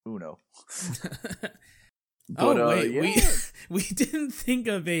Uno. Oh But wait, yeah. we didn't think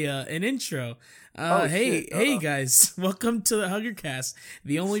of an intro. Oh Hey shit. hey guys, welcome to the Huggercast,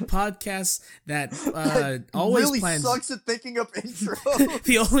 the only podcast that That always really plans. sucks at thinking up intros.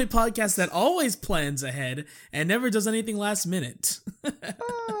 The only podcast that always plans ahead and never does anything last minute.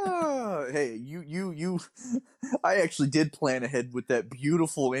 Hey, you. I actually did plan ahead with that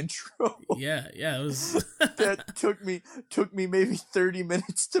beautiful intro. Yeah, it was. That took me maybe 30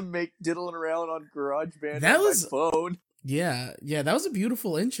 minutes to make, diddling around on GarageBand That on was- my phone. Yeah, that was a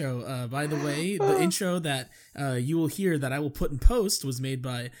beautiful intro. By the way, the intro that you will hear that I will put in post was made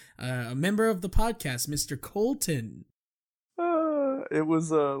by a member of the podcast, Mr. Colton. It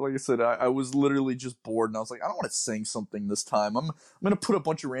was like I said, I was literally just bored, and I was like, I don't want to sing something this time. I'm gonna put a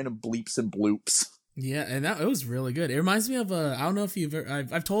bunch of random bleeps and bloops. Yeah, and it was really good. It reminds me of I don't know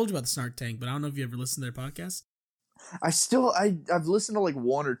if I've told you about the Snark Tank, but I don't know if you ever listened to their podcast. I've listened to like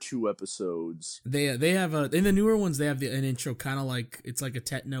one or two episodes. They have in the newer ones they have an intro kind of like it's like a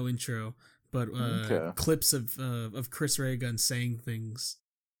techno intro, but Okay. clips of Chris Ray Gun saying things.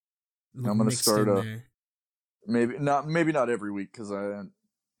 I'm gonna mixed start in a- there. Maybe not every week because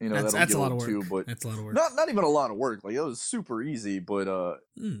That's that'll get a lot of old work. too. But That's a lot of work. not even a lot of work. Like it was super easy, but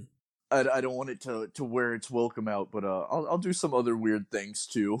I don't want it to wear its welcome out. But I'll do some other weird things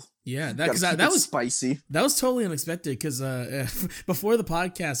too. Yeah, Gotta keep that it was spicy. That was totally unexpected because before the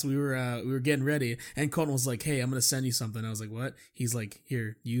podcast we were getting ready and Colton was like, "Hey, I'm gonna send you something." I was like, "What?" He's like,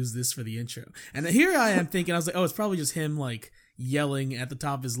 "Here, use this for the intro." And here I am thinking, I was like, "Oh, it's probably just him like yelling at the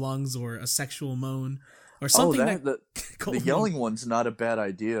top of his lungs or a sexual moan or something." The Colton- yelling one's not a bad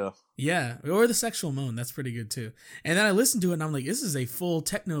idea. yeah, or the sexual moan. That's pretty good too. And then I listened to it and I'm like, "This is a full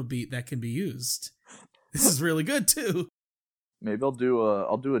techno beat that can be used. This is really good too." Maybe I'll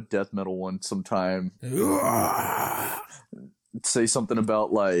do a death metal one sometime. Say something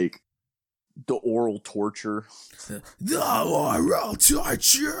about like the oral torture. The oral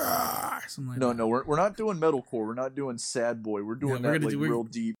torture. Something like that. No, we're not doing metalcore. We're not doing sad boy. We're doing we're that gonna like do- we're- real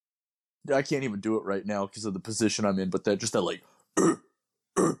deep. I can't even do it right now because of the position I'm in. But that like.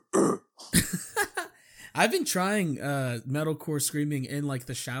 I've been trying metalcore screaming in like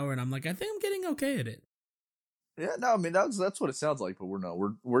the shower, and I'm like, I think I'm getting okay at it. Yeah, no, I mean that's what it sounds like. But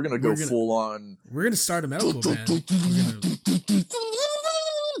we're gonna go full on. We're gonna start a metalcore band.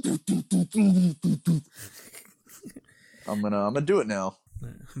 I'm gonna do it now.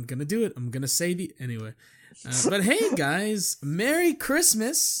 I'm gonna do it. I'm gonna say the anyway. But hey, guys, Merry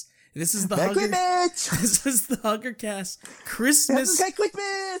Christmas! This is the This is the Huggercast Christmas. This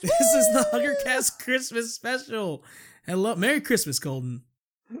is the Huggercast Christmas special. Hello, Merry Christmas, Colton.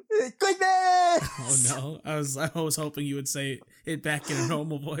 Oh no, I was hoping you would say it back in a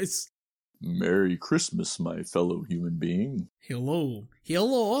normal voice. Merry Christmas, my fellow human being. Hello,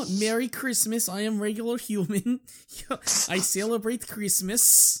 Merry Christmas. I am regular human. I celebrate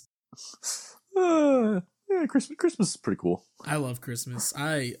Christmas. Yeah, Christmas is pretty cool. I love Christmas.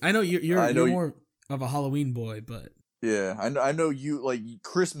 I know you're more of a Halloween boy, but yeah, I know you like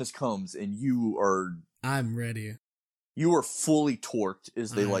Christmas comes and I'm ready. You are fully torqued,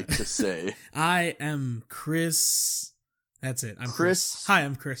 as they like to say. I am Chris. That's it. I'm Chris. Hi,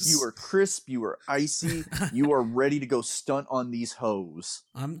 I'm Chris. You are crisp. You are icy. You are ready to go stunt on these hoes.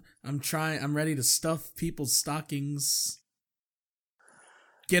 I'm ready to stuff people's stockings.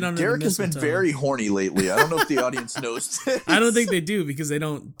 Get under Derek the has been mistletoe. very horny lately. I don't know if the audience knows this. I don't think they do because they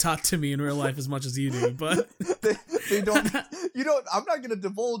don't talk to me in real life as much as you do. But they don't. You don't. I'm not going to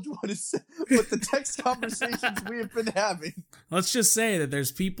divulge what the text conversations we have been having. Let's just say that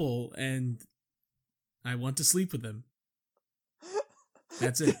there's people, and I want to sleep with them.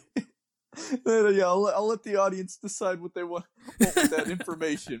 That's it. Yeah, I'll let the audience decide what they want with that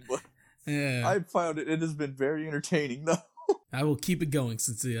information. But Yeah, I found it has been very entertaining, though. I will keep it going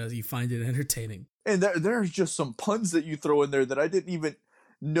since you find it entertaining. And there's just some puns that you throw in there that I didn't even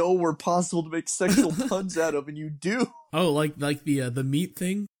know were possible to make sexual puns out of, and you do. Oh, like the meat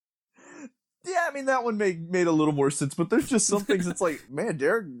thing? Yeah, I mean, that one made a little more sense, but there's just some things it's like, man,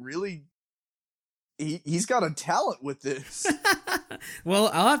 Derek really... He's got a talent with this. Well,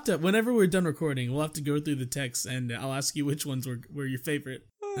 I'll have to, whenever we're done recording, we'll have to go through the texts, and I'll ask you which ones were your favorite.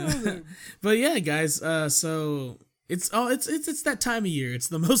 But yeah, guys, so... It's that time of year. It's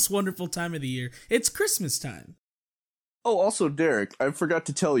the most wonderful time of the year. It's Christmas time. Oh, also, Derek, I forgot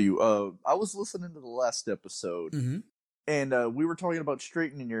to tell you, I was listening to the last episode, Mm-hmm. and we were talking about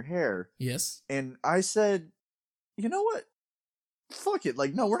straightening your hair, Yes. and I said, you know what? Fuck it.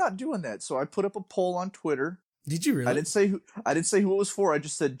 Like, no, we're not doing that. So I put up a poll on Twitter. Did you really? I didn't say who it was for. I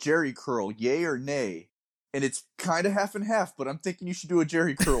just said Jerry curl, yay or nay. and it's kind of half and half, but I'm thinking you should do a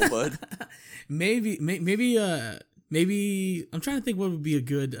Jerry curl, bud. maybe I'm trying to think what would be a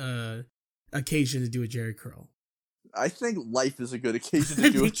good occasion to do a Jerry curl. I think life is a good occasion to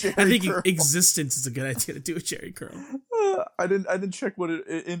do a Jerry curl. I think existence is a good idea to do a Jerry curl. I didn't check what it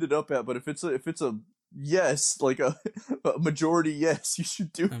ended up at, but if it's a yes, like a majority yes, you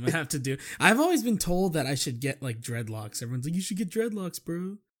should do it. I'm gonna have to do. I've always been told that I should get like dreadlocks. Everyone's like, you should get dreadlocks,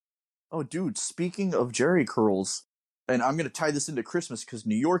 bro. Oh, dude, speaking of Jerry curls, and I'm going to tie this into Christmas because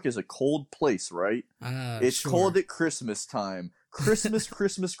New York is a cold place, right? It's cold at Christmas time. Christmas,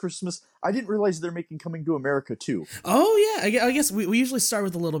 Christmas, Christmas. I didn't realize they're making Coming to America, too. Oh, yeah. I guess we usually start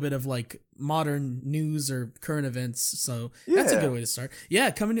with a little bit of, like, modern news or current events, so that's a good way to start.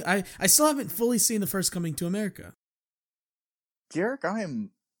 Yeah, I still haven't fully seen the first Coming to America. Derek, I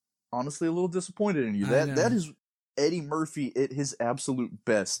am honestly a little disappointed in you. That is Eddie Murphy at his absolute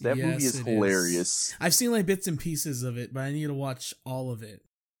best. That movie is hilarious. I've seen like bits and pieces of it, but I need to watch all of it.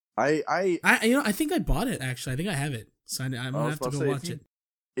 I think I bought it actually. I think I have it, so I'm gonna have to go watch it.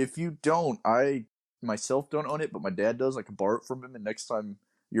 If you don't, I myself don't own it, but my dad does. I can borrow it from him, and next time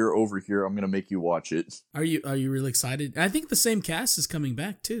you're over here, I'm gonna make you watch it. Are you really excited? I think the same cast is coming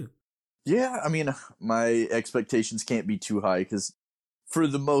back too. Yeah, I mean, my expectations can't be too high because, for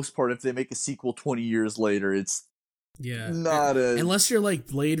the most part, if they make a sequel 20 years later, it's unless you're like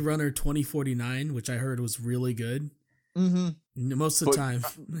Blade Runner 2049, which I heard was really good. Mm-hmm. Most of the time,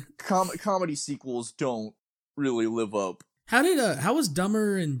 comedy sequels don't really live up. How was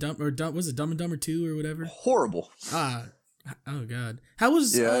Dumber and Dumber? Was it Dumb and Dumber 2 or whatever? Horrible. Oh god. How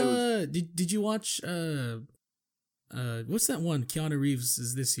was? Did you watch? What's that one? Keanu Reeves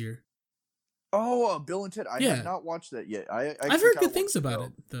is this year. Oh, Bill and Ted. I have not watched that yet. I've heard good things about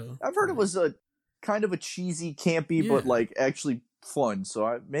it though. I've heard it was a kind of a cheesy, campy, but like actually fun.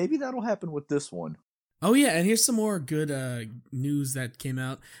 So maybe that'll happen with this one. Oh yeah, and here's some more good news that came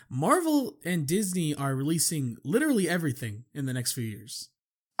out. Marvel and Disney are releasing literally everything in the next few years.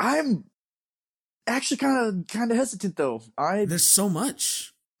 I'm actually kind of hesitant though. There's so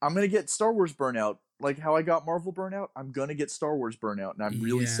much. I'm gonna get Star Wars burnout, like how I got Marvel burnout. I'm gonna get Star Wars burnout, and I'm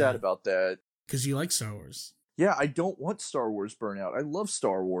really sad about that. Because you like Star Wars. Yeah, I don't want Star Wars burnout. I love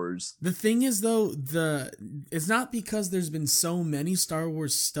Star Wars. The thing is, though, it's not because there's been so many Star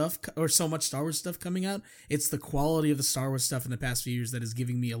Wars stuff or so much Star Wars stuff coming out. It's the quality of the Star Wars stuff in the past few years that is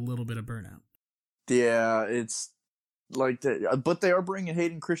giving me a little bit of burnout. Yeah, it's like that. But they are bringing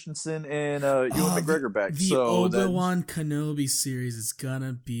Hayden Christensen and Ewan McGregor back. The Obi-Wan Kenobi series is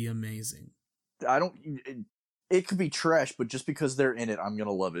gonna be amazing. It could be trash, but just because they're in it, I'm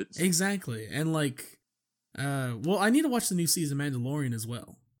gonna love it. Exactly, and like. Well, I need to watch the new season of Mandalorian as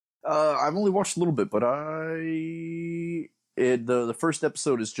well. I've only watched a little bit, but the first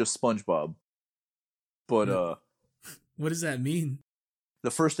episode is just SpongeBob. But what does that mean?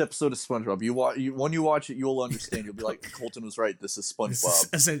 The first episode is SpongeBob. When you watch it, you'll understand. You'll be like, Colton was right. This is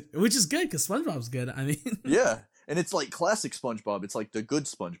SpongeBob, which is good because SpongeBob's good. I mean, yeah, and it's like classic SpongeBob. It's like the good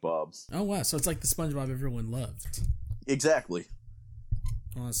SpongeBob. Oh wow, so it's like the SpongeBob everyone loved. Exactly.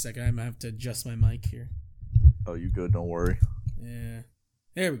 Hold on a second, I might have to adjust my mic here. Oh, you good? Don't worry. Yeah,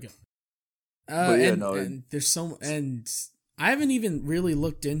 there we go. And there's and I haven't even really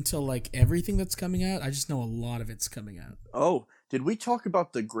looked into like everything that's coming out. I just know a lot of it's coming out. Oh, did we talk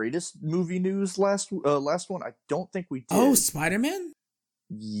about the greatest movie news last one? I don't think we did. Oh, Spider-Man?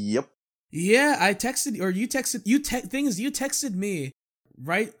 Yep. Yeah, I texted or you texted you. You texted me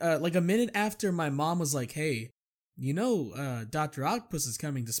right like a minute after my mom was like, "Hey, you know, Dr. Octopus is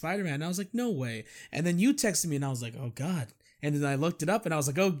coming to Spider-Man." And I was like, no way. And then you texted me and I was like, oh God. And then I looked it up and I was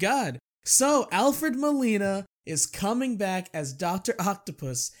like, oh God. So Alfred Molina is coming back as Dr.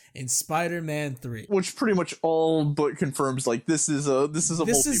 Octopus in Spider-Man 3. Which pretty much all but confirms like this is a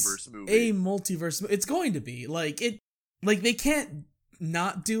multiverse movie. A multiverse. It's going to be like they can't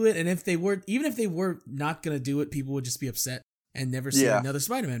not do it. And even if they were not going to do it, people would just be upset and never see another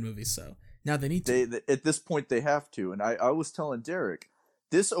Spider-Man movie. So now they need to. At this point, they have to. And I was telling Derek,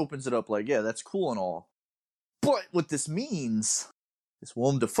 this opens it up like, yeah, that's cool and all. But what this means is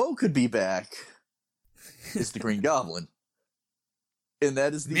Willem Dafoe could be back as the Green Goblin. And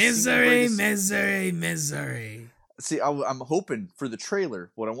that is the misery. See, I'm hoping for the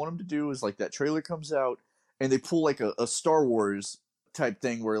trailer. What I want them to do is like that trailer comes out and they pull like a Star Wars type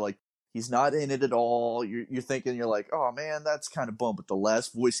thing where like he's not in it at all. You're thinking, you're like, oh man, that's kind of bum. But the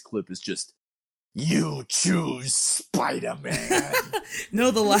last voice clip is just, you choose Spider-Man. No,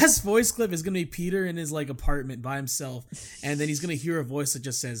 the last voice clip is going to be Peter in his like apartment by himself. And then he's going to hear a voice that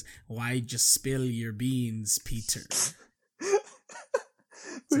just says, why just spill your beans, Peter?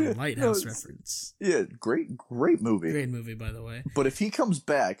 It's a Yeah, no, Lighthouse reference. yeah, great movie. Great movie, by the way. But if he comes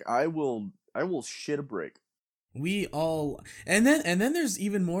back, I will shit a brick. We all and then there's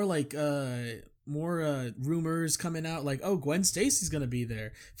even more like rumors coming out like, oh, Gwen Stacy's gonna be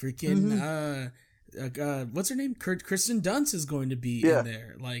there. Freaking what's her name? Kristen Dunst is going to be in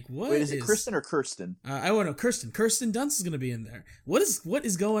there. Like, what? Wait, is it Kristen or Kirsten? I don't know. Kirsten Dunst is going to be in there. What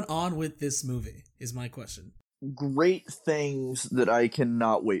is going on with this movie? Is my question. Great things that I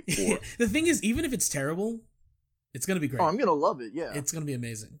cannot wait for. The thing is, even if it's terrible, it's going to be great. Oh, I'm gonna love it. Yeah, it's going to be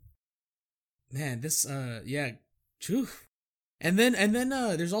amazing. Man, this yeah, true. And then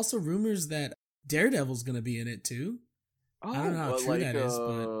there's also rumors that Daredevil's going to be in it too. Oh, I don't know how true that is,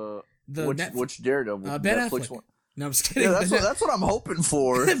 but which Daredevil? Ben Netflix Affleck. one? No, I'm just kidding. Yeah, that's what I'm hoping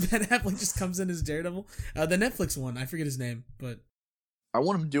for. Ben Affleck just comes in as Daredevil. The Netflix one, I forget his name, but I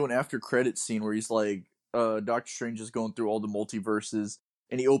want him to do an after credit scene where he's like, Doctor Strange is going through all the multiverses,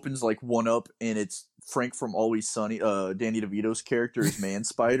 and he opens like one up, and it's Frank from Always Sunny. Danny DeVito's character is Man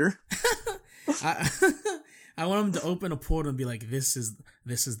Spider. I want him to open a portal and be like, "This is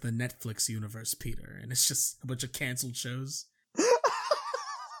the Netflix universe, Peter," and it's just a bunch of canceled shows.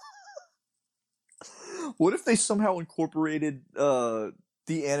 What if they somehow incorporated the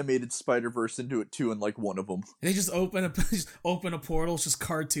animated Spider-Verse into it too, and like one of them? And they just open a portal. It's just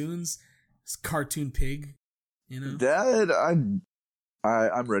cartoons. It's Cartoon Pig, you know. That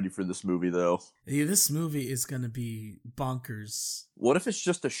I'm ready for this movie though. Yeah, this movie is gonna be bonkers. What if it's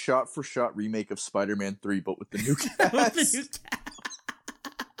just a shot-for-shot remake of Spider-Man 3, but with the new cast?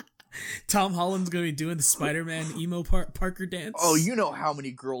 Tom Holland's gonna be doing the Spider-Man emo Parker dance. Oh, you know how many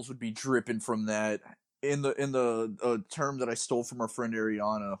girls would be dripping from that. In the term that I stole from our friend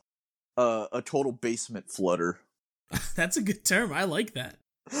Ariana, a total basement flutter. That's a good term. I like that.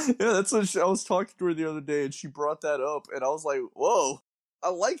 Yeah, that's what I was talking to her the other day, and she brought that up, and I was like, "Whoa, I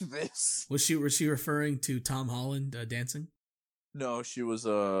like this." Was she referring to Tom Holland dancing? No, she was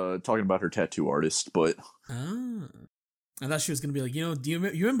talking about her tattoo artist, but I thought she was gonna be like, do you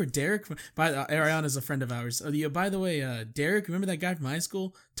remember Derek? Ariana's a friend of ours. By the way, Derek, remember that guy from high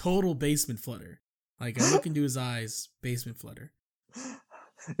school? Total basement flutter. Like, I look into his eyes, basement flutter.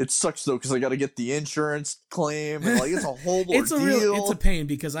 It sucks though because I got to get the insurance claim, and like it's a whole ordeal. It's a pain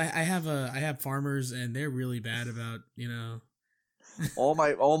because I have farmers and they're really bad about all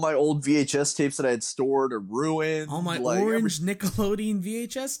my old VHS tapes that I had stored are ruined. All my orange Nickelodeon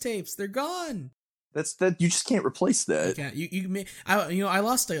VHS tapes, they're gone. That you just can't replace that. You can I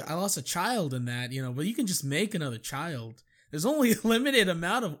lost a child in that, but you can just make another child. There's only a limited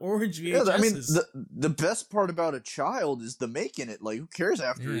amount of orange VHSs. Yeah, I mean, the best part about a child is the making it. Like, who cares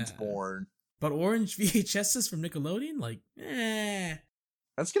after it's born? But orange VHSs from Nickelodeon, like,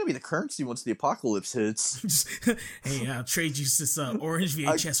 That's gonna be the currency once the apocalypse hits. Hey, I'll trade you this orange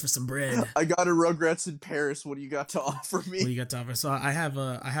VHS for some bread. I got a Rugrats in Paris. What do you got to offer me? What do you got to offer? So I have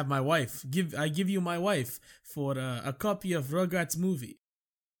my wife. I give you my wife for a copy of Rugrats movie.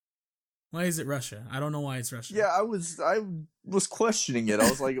 Why is it Russia? I don't know why it's Russia. Yeah, I was questioning it. I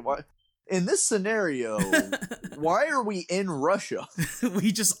was like, why? In this scenario, why are we in Russia?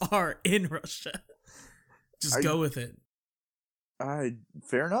 We just are in Russia. Just go with it.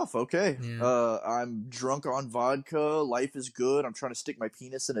 Fair enough. Okay. Yeah. I'm drunk on vodka. Life is good. I'm trying to stick my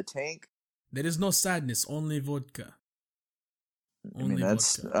penis in a tank. There is no sadness, only vodka.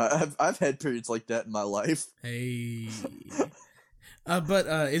 Vodka. I've had periods like that in my life. Hey. But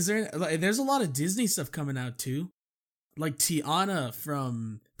there's a lot of Disney stuff coming out too. Like Tiana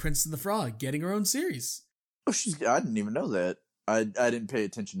from Prince and the Frog getting her own series. Oh, I didn't even know that. I didn't pay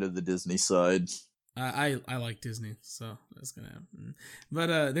attention to the Disney side. I like Disney, so that's gonna happen.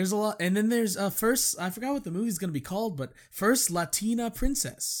 But there's a lot, and then there's first. I forgot what the movie's gonna be called, but First Latina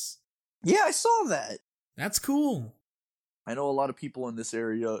Princess. Yeah, I saw that. That's cool. I know a lot of people in this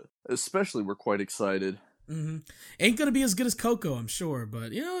area, especially, were quite excited. Mm-hmm. Ain't gonna be as good as Coco, I'm sure,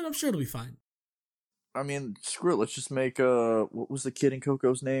 but I'm sure it'll be fine. I mean, screw it. Let's just make what was the kid in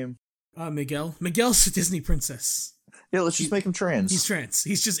Coco's name? Miguel. Miguel's a Disney princess. Yeah, let's just make him trans. He's trans.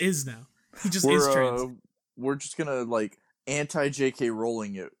 He just is now. He just is trans. We're just gonna like anti-JK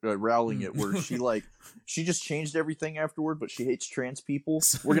Rowling it, where she just changed everything afterward, but she hates trans people.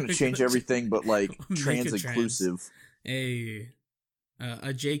 So we're gonna change everything, but like trans inclusive. A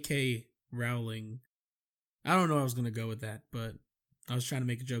JK Rowling. I don't know I was gonna go with that, but I was trying to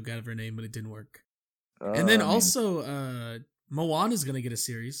make a joke out of her name, but it didn't work. And then Moana's gonna get a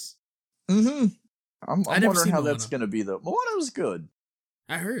series. Mm-hmm. I'm wondering how Moana. That's gonna be though. Moana was good.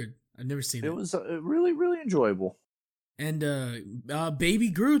 I heard. I've never seen it. It was really, really enjoyable. And Baby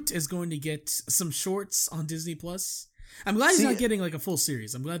Groot is going to get some shorts on Disney Plus. I'm glad he's See, not getting like a full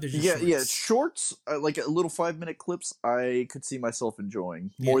series. I'm glad there's just yeah, shorts. shorts, like a little 5-minute clips, I could see myself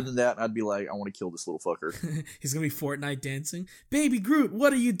enjoying. More Yeah. than that, I'd be like, I want to kill this little fucker. He's gonna be Fortnite dancing. Baby Groot,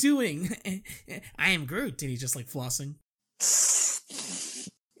 what are you doing? I am Groot, and he's just like flossing.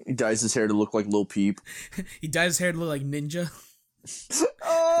 He dyes his hair to look like Lil Peep. He dyes his hair to look like Ninja.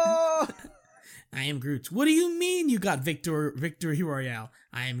 Oh! I am Groot. What do you mean you got Victory Royale?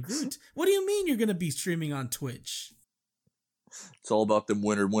 I am Groot. What do you mean you're gonna be streaming on Twitch? It's all about them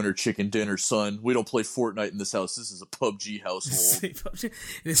winter chicken dinner, son. We don't play Fortnite in this house. This is a PUBG household.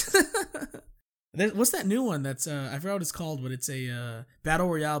 What's that new one? That's I forgot what it's called, but it's a battle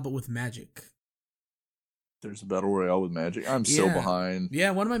royale but with magic. There's a battle royale with magic. I'm so behind.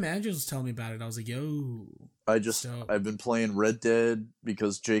 Yeah, one of my managers was telling me about it. I was like, "Yo." I've been playing Red Dead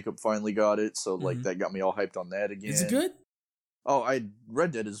because Jacob finally got it, so like that got me all hyped on that again. Is it good? Oh,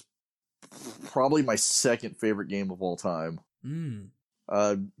 Red Dead is probably my second favorite game of all time.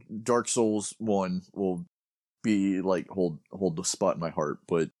 Dark Souls 1 will be like hold the spot in my heart,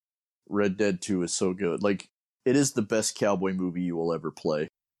 but Red Dead 2 is so good. Like, it is the best cowboy movie you will ever play.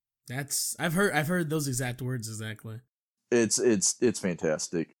 I've heard those exact words exactly. It's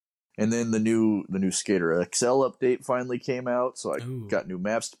fantastic. And then the new Skater XL update finally came out, so I got new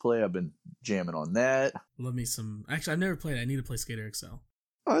maps to play. I've been jamming on that. Love me some. Actually, I've never played it. I need to play Skater XL.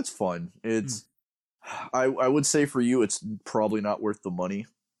 Oh, it's fun. It's I would say for you it's probably not worth the money.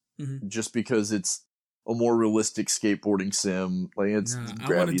 Just because it's a more realistic skateboarding sim. Like, it's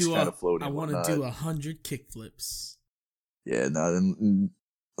gravity's kind of floating. I want to do 100 kickflips. Yeah, no,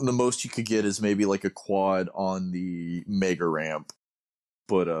 the most you could get is maybe like a quad on the mega ramp.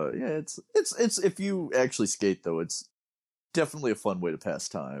 But yeah, it's if you actually skate though, it's definitely a fun way to pass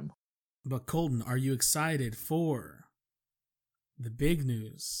time. But Colton, are you excited for the big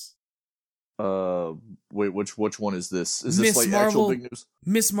news? Wait, which one is this? Is this like actual big news?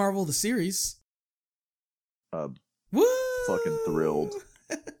 Miss Marvel the series. Woo! Fucking thrilled.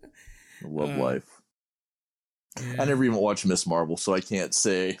 Love life. Yeah. I never even watched Miss Marvel, so I can't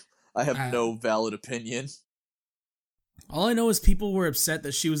say. I have no valid opinion. All I know is people were upset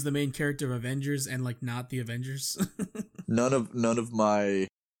that she was the main character of Avengers and like not the Avengers. None of my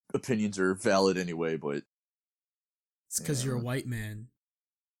opinions are valid anyway, but it's because you're a white man.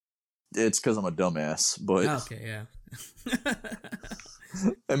 It's because I'm a dumbass, but okay, yeah.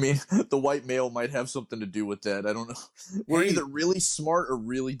 I mean, the white male might have something to do with that. I don't know. We're either really smart or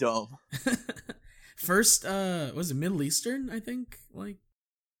really dumb. First, was it Middle Eastern? I think like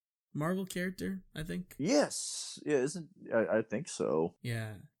Marvel character. I think. Yes. Yeah. Isn't I think so.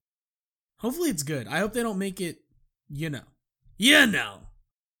 Yeah. Hopefully it's good. I hope they don't make it. You know.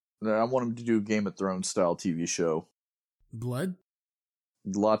 I want them to do a Game of Thrones style TV show. Blood.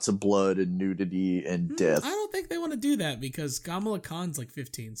 Lots of blood and nudity and death. I don't think they want to do that because Kamala Khan's like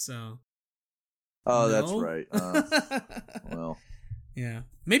 15, so. Oh, no? That's right. Well. Yeah,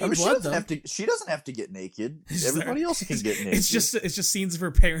 maybe blood she doesn't have to get naked. Everybody else can get naked. It's just scenes of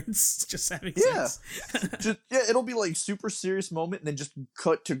her parents just having sex. It'll be like super serious moment, and then just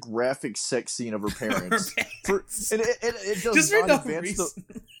cut to graphic sex scene of her parents. It does just not advance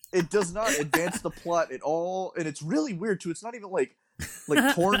it does not advance the plot at all, and it's really weird too. It's not even like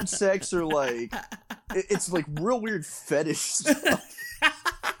porn sex or like it's like real weird fetish stuff.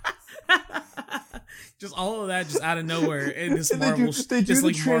 Just all of that just out of nowhere in this Marvel,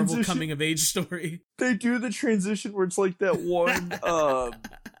 Marvel coming of age story. They do the transition where it's like that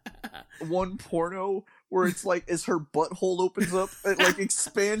one porno where it's like as her butthole opens up, it like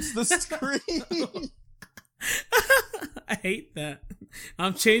expands the screen. I hate that.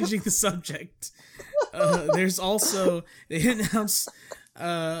 I'm changing the subject. There's also they announced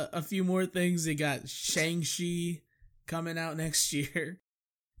a few more things. They got Shang-Chi coming out next year.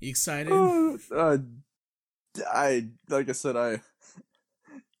 You excited?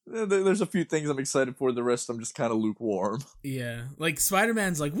 There's a few things I'm excited for. The rest I'm just kind of lukewarm. Yeah, like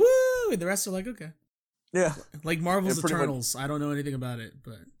Spider-Man's like woo, and the rest are like okay. Yeah, like Marvel's Eternals. I don't know anything about it,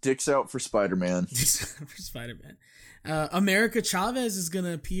 but dicks out for Spider-Man. America Chavez is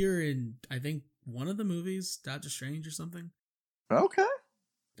gonna appear in I think one of the movies, Doctor Strange or something. Okay.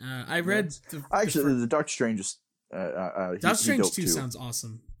 I read the Doctor Strange is. Doctor Strange 2 sounds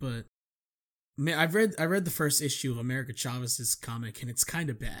awesome, but man, I read the first issue of America Chavez's comic, and it's kind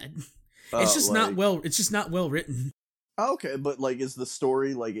of bad. It's just not well written. Okay, but like, is the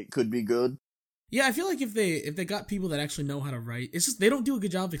story like it could be good? Yeah, I feel like if they got people that actually know how to write, it's just they don't do a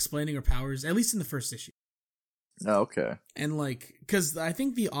good job of explaining her powers, at least in the first issue. Oh, okay. And like, because I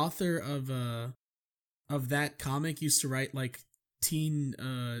think the author of that comic used to write like teen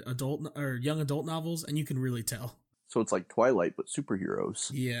adult or young adult novels, and you can really tell. So it's like Twilight, but superheroes.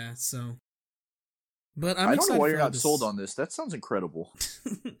 Yeah, so. But I'm I don't know excited why for you're all not this. sold on this. That sounds incredible.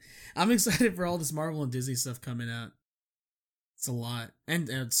 I'm excited for all this Marvel and Disney stuff coming out. It's a lot.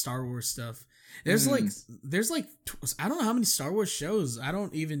 And Star Wars stuff. There's like I don't know how many Star Wars shows. I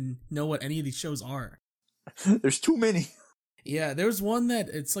don't even know what any of these shows are. There's too many. Yeah, there's one that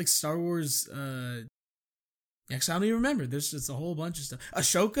it's like Star Wars. Actually, I don't even remember. There's just a whole bunch of stuff.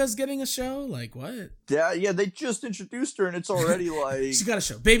 Ashoka's getting a show. Like what? Yeah. They just introduced her, and it's already like She's got a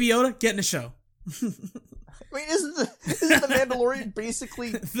show. Baby Yoda getting a show. I mean, isn't the Mandalorian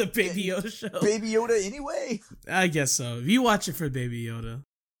basically the Baby Yoda show? Baby Yoda anyway? I guess so. If you watch it for Baby Yoda,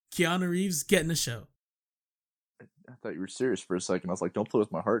 Keanu Reeves getting a show. I thought you were serious for a second. I was like, don't play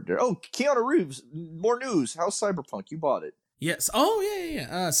with my heart there. Oh, Keanu Reeves. More news. How's Cyberpunk? You bought it. Yes. Oh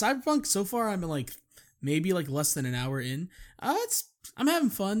yeah. Cyberpunk. So far, I'm like maybe like less than an hour in. I'm having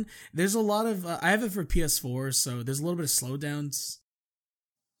fun. There's a lot of I have it for PS4, so there's a little bit of slowdowns.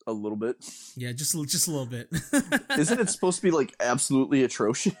 A little bit. Yeah, just a little bit. Isn't it supposed to be like absolutely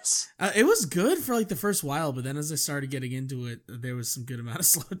atrocious? It was good for like the first while, but then as I started getting into it, there was some good amount of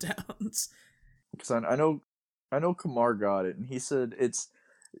slowdowns. Because I know Kamar got it, and he said it's.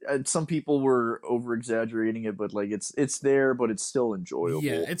 Some people were over exaggerating it, but like it's there, but it's still enjoyable.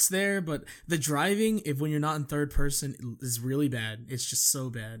 Yeah, it's there, but the driving, when you're not in third person, is really bad. It's just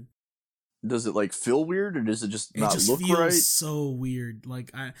so bad. Does it like feel weird, or does it just not look feels right? So weird.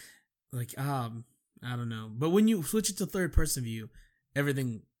 I don't know. But when you switch it to third person view,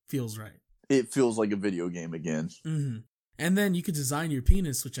 everything feels right. It feels like a video game again. Mm-hmm. And then you could design your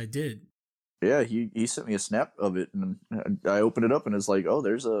penis, which I did. Yeah, he sent me a snap of it, and I opened it up, and it's like, oh,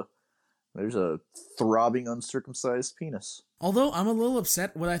 there's a throbbing uncircumcised penis. Although I'm a little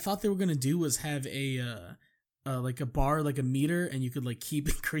upset. What I thought they were gonna do was have like a bar, like a meter, and you could like keep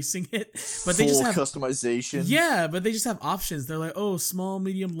increasing it. But they just have customization. Yeah, but they just have options. They're like, oh, small,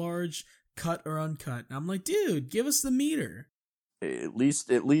 medium, large, cut or uncut. And I'm like, dude, give us the meter. At least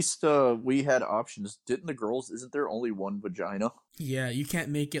we had options. Didn't the girls? Isn't there only one vagina? Yeah, you can't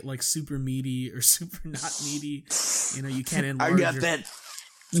make it like super meaty or super not meaty. You know, you can't enlarge. I got that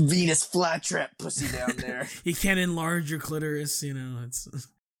Venus flytrap pussy down there. You can't enlarge your clitoris. You know, it's.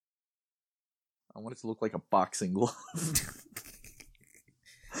 I want it to look like a boxing glove.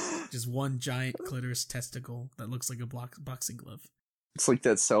 Just one giant clitoris testicle that looks like a boxing glove. It's like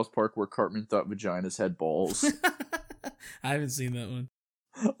that South Park where Cartman thought vaginas had balls. I haven't seen that one.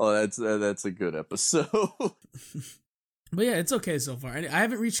 Oh, that's a good episode. But yeah, it's okay so far. I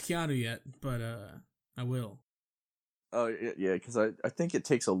haven't reached Keanu yet, but I will. Oh yeah, because I think it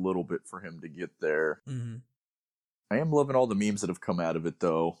takes a little bit for him to get there. Mm-hmm. I am loving all the memes that have come out of it,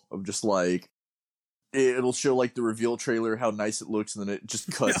 though, of just like it'll show like the reveal trailer, how nice it looks, and then it just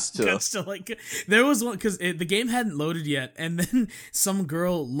cuts to like there was one because the game hadn't loaded yet, and then some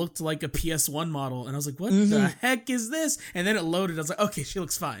girl looked like a PS1 model, and I was like, "What the heck is this?" And then it loaded. I was like, "Okay, she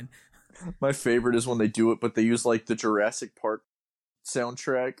looks fine." My favorite is when they do it, but they use like the Jurassic Park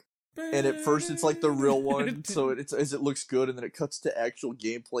soundtrack, and at first it's like the real one, so it looks good, and then it cuts to actual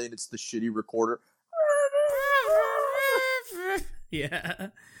gameplay, and it's the shitty recorder. Yeah.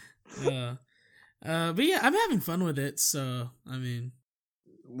 But yeah, I'm having fun with it. So I mean,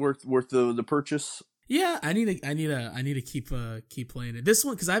 worth the purchase. Yeah, I need to keep playing it. This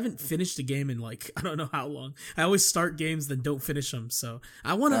one because I haven't finished the game in like I don't know how long. I always start games then don't finish them. So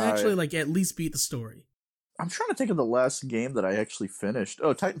I want to actually like at least beat the story. I'm trying to think of the last game that I actually finished.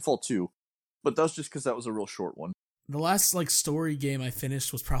 Oh, Titanfall 2, but that's just because that was a real short one. The last like story game I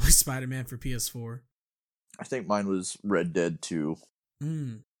finished was probably Spider-Man for PS4. I think mine was Red Dead 2,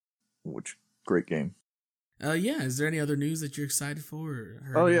 which. Great game. Yeah. Is there any other news that you're excited for?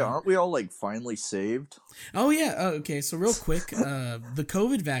 Or oh yeah, aren't we all like finally saved? Oh yeah. Okay. So real quick, the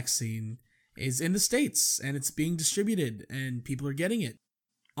COVID vaccine is in the States and it's being distributed and people are getting it.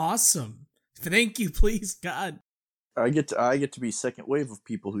 Awesome. Thank you, please, God. I get to be second wave of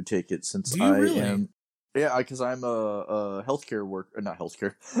people who take it since Do you really? Am. Yeah, because I'm a healthcare worker, not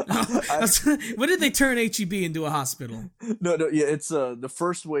healthcare. When did they turn HEB into a hospital? No, yeah, it's the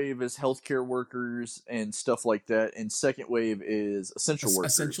first wave is healthcare workers and stuff like that, and second wave is essential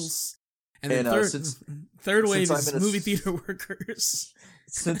workers. Essentials. And then third wave is movie theater workers.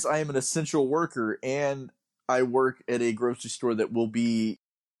 Since I am an essential worker and I work at a grocery store that will be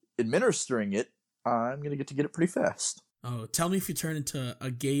administering it, I'm gonna get it pretty fast. Oh, tell me if you turn into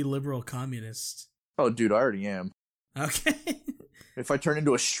a gay liberal communist. Oh, dude, I already am. Okay. If I turn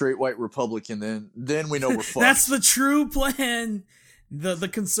into a straight white Republican, then we know we're fucked. That's the true plan. The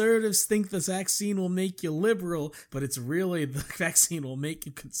conservatives think the vaccine will make you liberal, but it's really the vaccine will make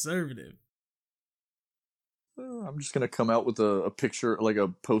you conservative. I'm just gonna come out with a picture, like a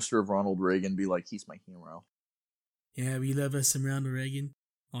poster of Ronald Reagan, be like, he's my hero. Yeah, we love us some Ronald Reagan.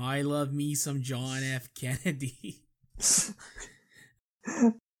 Oh, I love me some John F. Kennedy.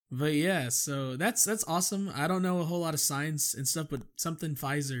 But yeah, so that's awesome. I don't know a whole lot of science and stuff, but something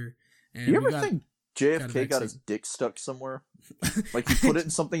Pfizer. And Do you ever think JFK got his dick stuck somewhere? Like he put it in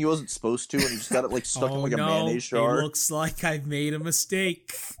something he wasn't supposed to, and he just got it like stuck in like a mayonnaise jar. It looks like I've made a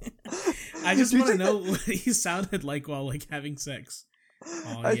mistake. I just want to know what he sounded like while like having sex.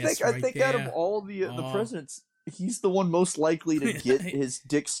 Oh, I think out of all the presidents, he's the one most likely to get his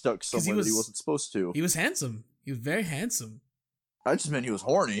dick stuck somewhere that he wasn't supposed to. He was handsome. He was very handsome. I just meant he was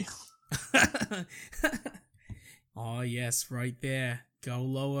horny. Oh yes, right there. Go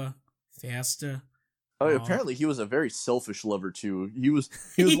lower, faster. Oh, apparently he was a very selfish lover too. He was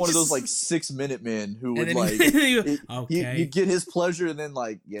one of those like 6-minute men who would like he'd get his pleasure and then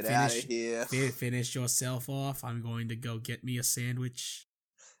like get out of here. Finish yourself off. I'm going to go get me a sandwich.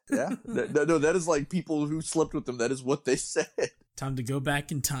 Yeah, no, that is like people who slept with him. That is what they said. Time to go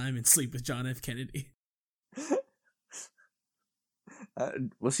back in time and sleep with John F. Kennedy.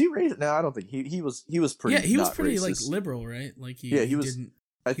 Was he racist? No, I don't think he was. He was pretty. Yeah, he was pretty racist. Like liberal, right? Like he was. Didn't,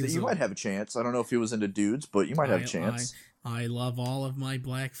 I think you might have a chance. I don't know if he was into dudes, but you might have a chance. I love all of my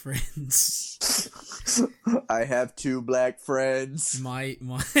black friends. I have 2 black friends.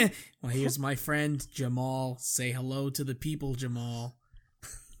 Here's my friend Jamal. Say hello to the people, Jamal.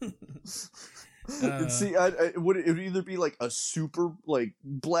 See, it would either be like a super like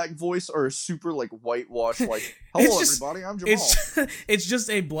black voice or a super like whitewash like hello everybody, I'm Jamal. It's just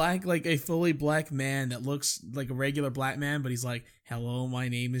a black, like a fully black man that looks like a regular black man, but he's like, hello, my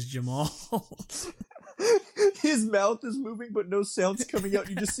name is Jamal. His mouth is moving, but no sound's coming out.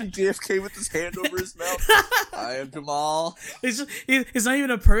 You just see JFK with his hand over his mouth. I am Jamal. It's not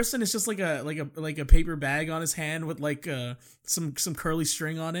even a person. It's just like a paper bag on his hand with like some curly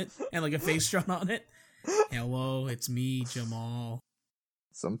string on it and like a face drawn on it. Hello, it's me, Jamal.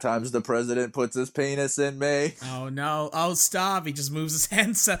 Sometimes the president puts his penis in me. Oh no! Oh stop! He just moves his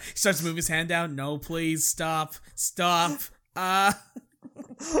hand. He starts moving his hand down. No, please stop!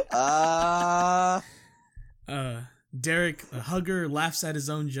 Derek, a hugger, laughs at his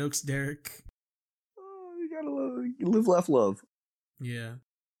own jokes, Derek. Oh, you gotta live, laugh, love. Yeah.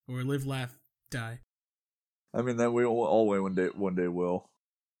 Or live, laugh, die. I mean, that we all one day will.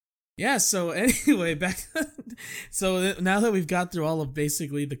 Yeah, so anyway, so now that we've got through all of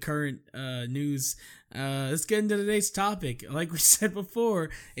basically the current news, let's get into today's topic. Like we said before,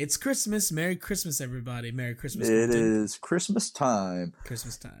 it's Christmas. Merry Christmas, everybody. Merry Christmas. It is Christmas time.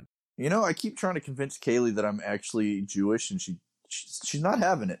 Christmas time. You know, I keep trying to convince Kaylee that I'm actually Jewish, and she's not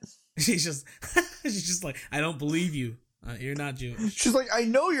having it. She's just like, I don't believe you. You're not Jewish. She's like, I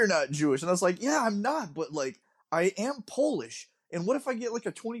know you're not Jewish, and I was like, yeah, I'm not, but like, I am Polish. And what if I get like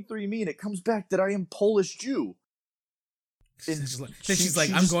a 23andMe and it comes back that I am Polish Jew? She's like,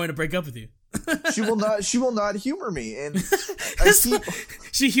 I'm going to break up with you. She will not humor me, and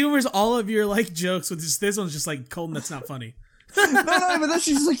she humors all of your like jokes with this one's just like, Colton, that's not funny. no, but then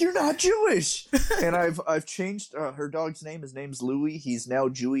she's like, you're not Jewish. And I've changed her dog's name. His name's Louis. He's now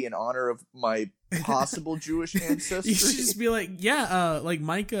Jewy in honor of my possible Jewish ancestry. You should just be like, yeah, like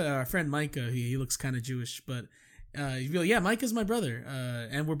Micah, our friend Micah, he looks kind of Jewish, but you'd be like, yeah, Micah's my brother,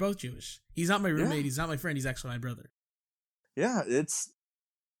 and we're both Jewish. He's not my roommate. Yeah. He's not my friend. He's actually my brother. Yeah,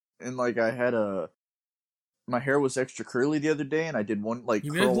 and like I had my hair was extra curly the other day, and I did one like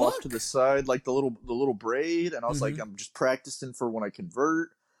curl off to the side, like the little braid, and I was like, I'm just practicing for when I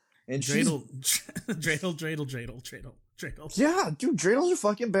convert. And dreidel. Yeah, dude, dreidels are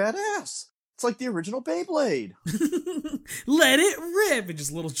fucking badass. It's like the original Beyblade. Let it rip, and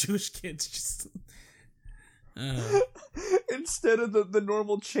just little Jewish kids just. Instead of the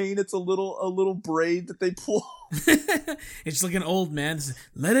normal chain, it's a little braid that they pull. It's like an old man.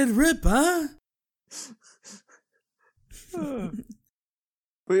 Let it rip, huh?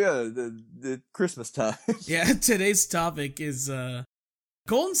 But yeah, the Christmas time. Yeah, today's topic is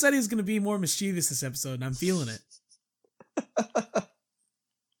Colton said he's gonna be more mischievous this episode, and I'm feeling it.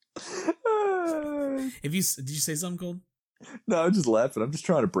 Did you say something, Colton? No, I'm just laughing. I'm just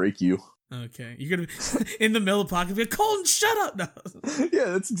trying to break you. Okay, you're gonna be in the middle of the podcast. Be like, Colton, shut up! No.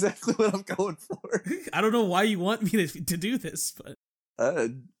 Yeah, that's exactly what I'm going for. I don't know why you want me to do this, but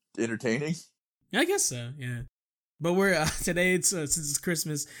entertaining. I guess so. Yeah. But we're today, since it's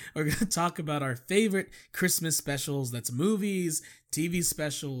Christmas, we're going to talk about our favorite Christmas specials. That's movies, TV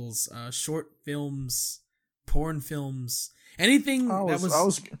specials, short films, porn films, anything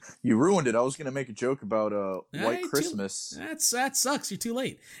you ruined it. I was going to make a joke about White Christmas. That sucks. You're too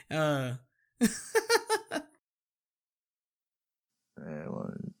late.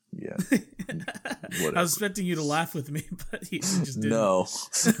 Well, yeah. I was expecting you to laugh with me, but you just didn't. No.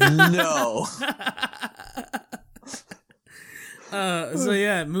 No. So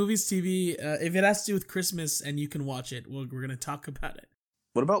yeah, movies, TV. If it has to do with Christmas and you can watch it, we're gonna talk about it.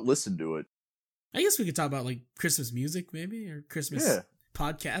 What about listen to it? I guess we could talk about like Christmas music, maybe, or Christmas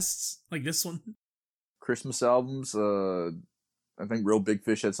podcasts, like this one. Christmas albums. I think Real Big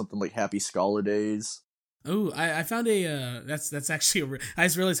Fish had something like Happy Scholadays. Oh, I found a that's actually I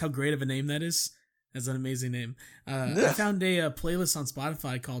just realized how great of a name that is. That's an amazing name. I found a playlist on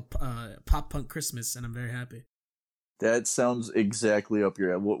Spotify called Pop Punk Christmas, and I'm very happy. That sounds exactly up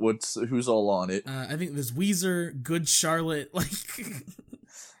your alley. Who's all on it? I think there's Weezer, Good Charlotte, like.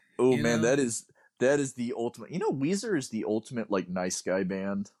 Oh man, that is the ultimate. You know, Weezer is the ultimate like nice guy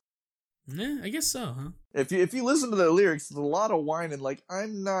band. Yeah, I guess so, huh? If you listen to the lyrics, it's a lot of whining like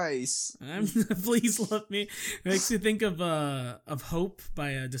I'm nice. Please love me. It makes you think of Hope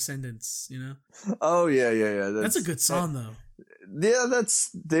by Descendants, you know? Oh yeah. That's a good song though. Yeah,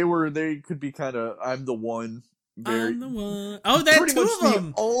 they could be kind of I'm the one. I'm the one. Oh, they had two of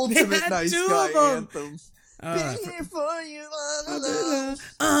them. The ultimate nice guy anthem. For you,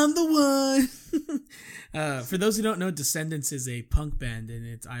 I'm the one. For those who don't know, Descendants is a punk band,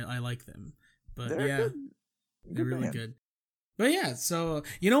 and I like them. But they're really good. But yeah, so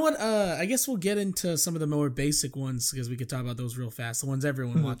you know what? I guess we'll get into some of the more basic ones because we could talk about those real fast. The ones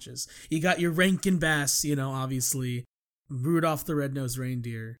everyone watches. You got your Rankin Bass, you know, obviously Rudolph the Red-Nosed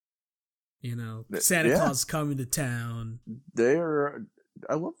Reindeer. You know, Santa Claus Coming to Town.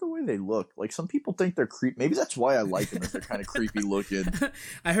 I love the way they look. Like, some people think they're creepy. Maybe that's why I like them, if they're kind of creepy looking.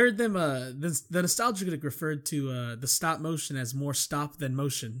 I heard them, the Nostalgia Critic referred to the stop motion as more stop than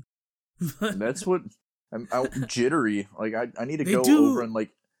motion. That's what, I'm jittery. Like, I need to go over and, like,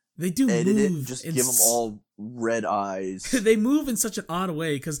 they do edit move it and just give them all red eyes. They move in such an odd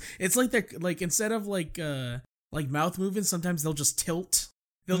way, because it's like they're, like, instead of, like mouth moving, sometimes they'll just tilt.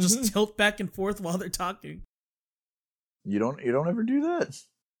 They'll just tilt back and forth while they're talking. You don't ever do that?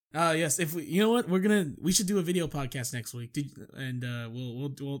 Yes. If we, you know what, we should do a video podcast next week, and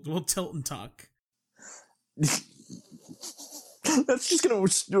we'll tilt and talk. That's just gonna.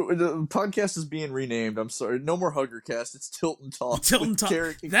 The podcast is being renamed. I'm sorry. No more Huggercast. It's Tilt and Talk. Tilt and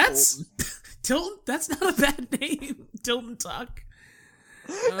Talk. That's Tilt. That's not a bad name. Tilt and Talk.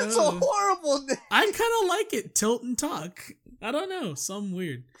 It's a horrible name. I kind of like it. Tilt and Talk. I don't know. Some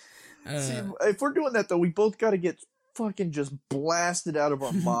weird. See, if we're doing that though, we both got to get fucking just blasted out of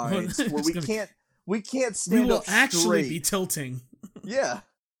our minds, where we can't stand up. We will actually straight. be tilting. Yeah.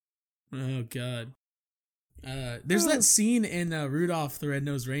 Oh god. There's that scene in Rudolph the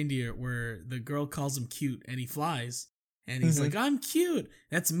Red-Nosed Reindeer where the girl calls him cute and he flies and he's like, I'm cute.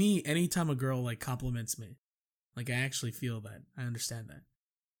 That's me anytime a girl like compliments me. Like, I actually feel that. I understand that.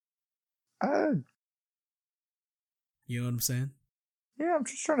 You know what I'm saying? Yeah, I'm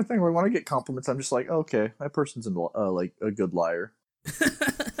just trying to think. When I get compliments, I'm just like, okay, that person's like a good liar.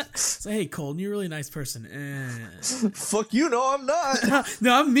 So, hey, Colton, you're a really nice person. Fuck you, no, I'm not.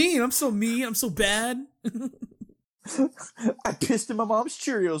 No, I'm mean. I'm so mean. I'm so bad. I pissed in my mom's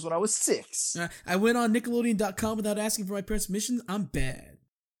Cheerios when I was 6. I went on Nickelodeon.com without asking for my parents' permission. I'm bad.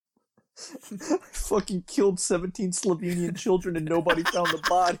 I fucking killed 17 Slovenian children and nobody found the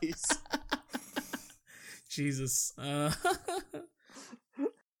bodies. Jesus. I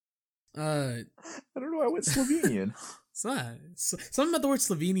don't know why I went Slovenian. Something about the word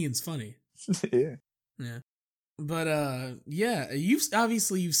Slovenian's funny. Yeah. But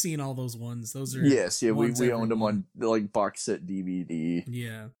you've seen all those ones. Those are we owned them on like box set DVD.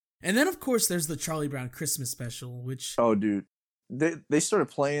 Yeah. And then of course there's the Charlie Brown Christmas special, which dude. They started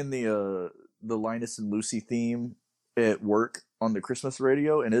playing the Linus and Lucy theme at work on the Christmas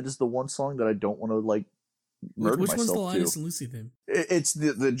radio, and it is the one song that I don't want to like murder Which myself one's the Linus to. and Lucy theme? It's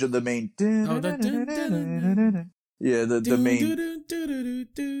the main. Oh, the main.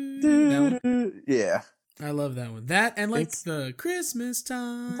 Yeah. I love that one. That and like the Christmas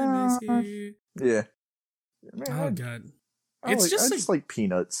time is here. Yeah. Man, God. I just like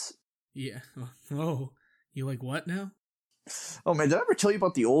Peanuts. Yeah. Oh, you like what now? Oh man, did I ever tell you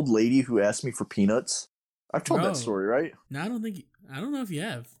about the old lady who asked me for peanuts? I've told that story, right? No, I don't know if you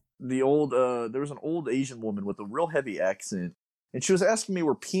have. The old, there was an old Asian woman with a real heavy accent, and she was asking me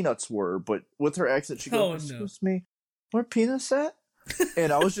where peanuts were, but with her accent, she goes, "Excuse me, where peanuts at?"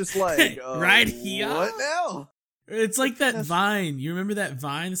 And I was just like, right here. What now? It's like that Vine. You remember that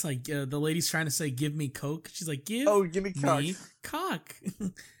Vine? It's like the lady's trying to say, "Give me Coke." She's like, give me cock. Cock.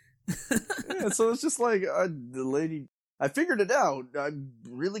 Yeah, so it's just like the lady. I figured it out. I'm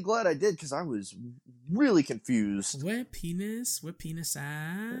really glad I did because I was really confused. Where penis? Where penis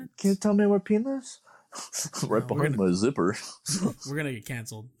at? Can you tell me where penis? Right No, behind my zipper. We're gonna get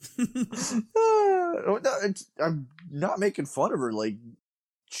canceled. I'm not making fun of her. Like,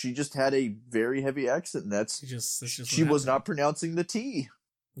 she just had a very heavy accent, and that's just she was not pronouncing the T.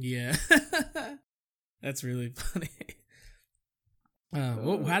 Yeah, that's really funny.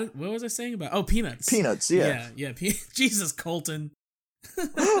 What was I saying about? Oh, peanuts. Peanuts, yeah. Jesus, Colton.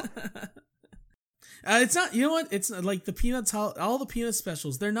 It's not. You know what? It's like the peanuts. All the peanut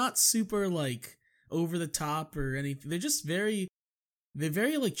specials. They're not super like over the top or anything. They're just very. They're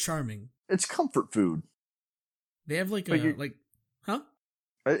very like charming. It's comfort food. They have like huh?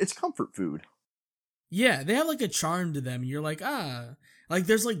 It's comfort food. Yeah, they have like a charm to them. You're like, like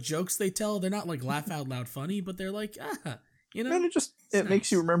there's like jokes they tell. They're not like laugh out loud funny, but they're like, you know. And it nice.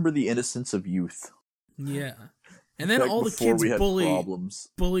 Makes you remember the innocence of youth. Yeah. And then all the kids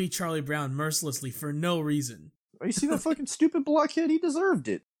bully Charlie Brown mercilessly for no reason. Oh, you see that fucking stupid blockhead? He deserved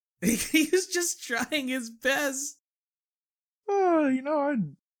it. He was just trying his best. You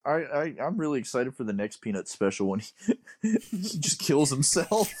know, I'm really excited for the next Peanut special when he just kills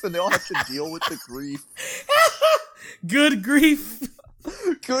himself and they all have to deal with the grief. Good grief.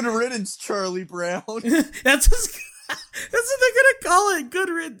 Good riddance, Charlie Brown. That's what they're gonna call it. Good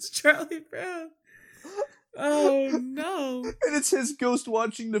riddance, Charlie Brown. Oh no. And it's his ghost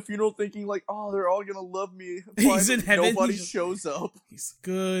watching the funeral thinking like, oh, they're all gonna love me. He's in heaven. Nobody shows up. He's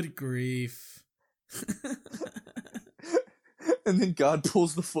good grief. And then God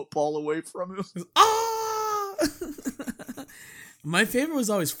pulls the football away from him. Ah! My favorite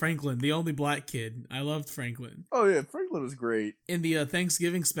was always Franklin, the only black kid. I loved Franklin. Oh yeah, Franklin was great. In the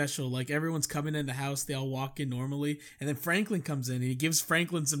Thanksgiving special, like everyone's coming in the house, they all walk in normally, and then Franklin comes in and he gives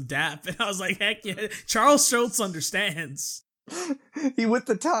Franklin some dap, and I was like, heck yeah, Charles Schultz understands. He with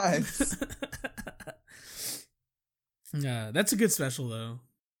the times. That's a good special though.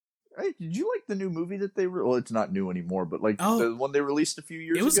 Hey, did you like the new movie that they well, it's not new anymore, but like the one they released a few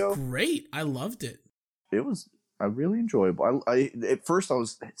years ago? It was great. I loved it. It was really enjoyable. I at first I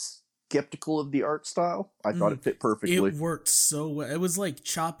was skeptical of the art style. I thought it fit perfectly. It worked so well. It was like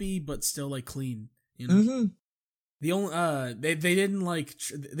choppy but still like clean, you know. Mm-hmm. The only they didn't like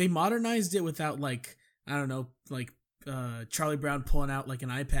they modernized it without like I don't know, like Charlie Brown pulling out like an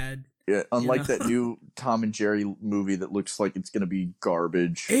iPad. Yeah, unlike that new Tom and Jerry movie that looks like it's gonna be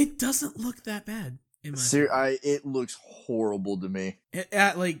garbage. It doesn't look that bad. It looks horrible to me.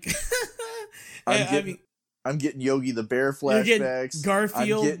 I'm getting Yogi the Bear flashbacks.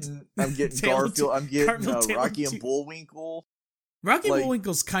 Garfield. I'm getting Garfield. I'm getting Rocky and Bullwinkle. Rocky and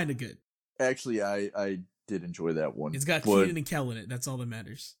Bullwinkle's kind of good. Actually, I did enjoy that one. It's got Keenan and Kel in it. That's all that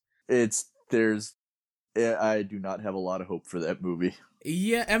matters. I do not have a lot of hope for that movie.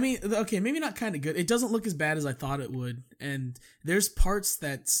 Yeah, I mean, okay, maybe not kind of good. It doesn't look as bad as I thought it would, and there's parts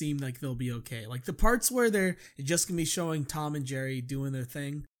that seem like they'll be okay. Like the parts where they're just gonna be showing Tom and Jerry doing their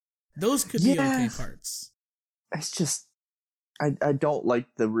thing, those could be okay parts. It's just, I don't like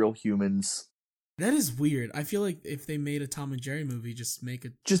the real humans. That is weird. I feel like if they made a Tom and Jerry movie, just make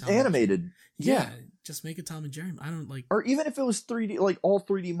it just Tom animated. Yeah, just make a Tom and Jerry. I don't like, or even if it was 3D, like all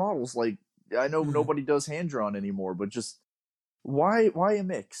 3D models. Like I know nobody does hand drawn anymore, but just. Why a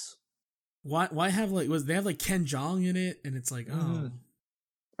mix? Why have they have like Ken Jeong in it, and it's like I don't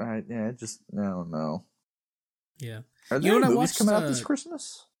know. Yeah. Are there any movies coming out this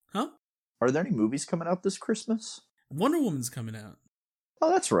Christmas? Huh? Are there any movies coming out this Christmas? Wonder Woman's coming out.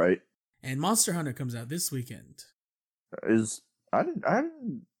 Oh, that's right. And Monster Hunter comes out this weekend.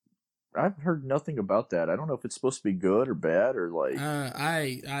 I've heard nothing about that. I don't know if it's supposed to be good or bad or like.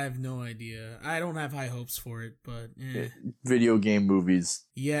 I have no idea. I don't have high hopes for it, but video game movies.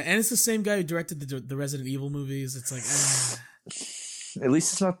 Yeah, and it's the same guy who directed the Resident Evil movies. It's like, at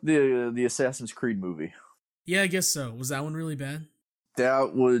least it's not the Assassin's Creed movie. Yeah, I guess so. Was that one really bad?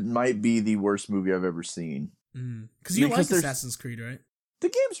 That might be the worst movie I've ever seen. Because you like Assassin's Creed, right? The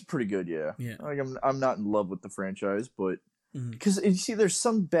games are pretty good, yeah. Yeah. Like I'm not in love with the franchise, but. Because you see, there's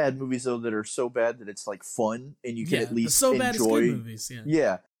some bad movies though that are so bad that it's like fun and you can at least so enjoy. Bad it's good movies,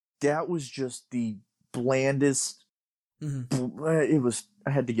 yeah, that was just the blandest. It was. I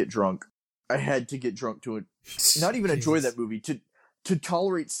had to get drunk. I had to get drunk to it. Not even enjoy that movie to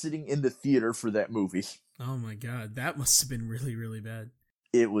tolerate sitting in the theater for that movie. Oh my god, that must have been really really bad.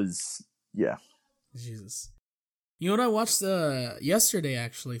 It was. Yeah. Jesus. You know what I watched yesterday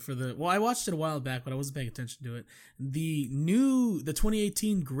actually I watched it a while back, but I wasn't paying attention to it. The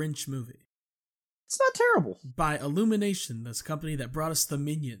 2018 Grinch movie. It's not terrible. By Illumination, this company that brought us the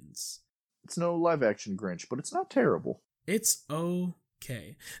Minions. It's no live action Grinch, but it's not terrible. It's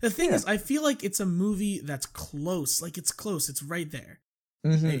okay. The thing is, I feel like it's a movie that's close. Like, it's close. It's right there.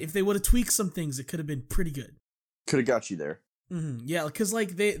 Mm-hmm. If they would have tweaked some things, it could have been pretty good. Could have got you there. Mm-hmm. Yeah, because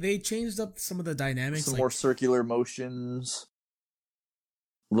like they changed up some of the dynamics. Some like, more circular motions.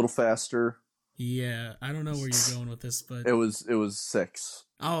 A little faster. Yeah, I don't know where you're going with this, but it was 6.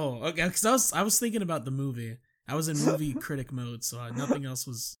 Oh, okay. Because I was thinking about the movie. I was in movie critic mode, so nothing else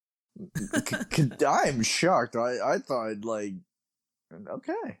was. I'm shocked. I thought like,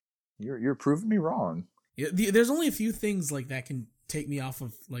 okay, you're proving me wrong. Yeah, there's only a few things like that can take me off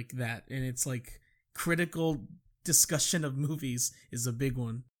of like that, and it's like critical discussion of movies is a big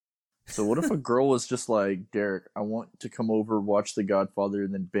one. So what if a girl was just like, Derek, I want to come over, watch The Godfather,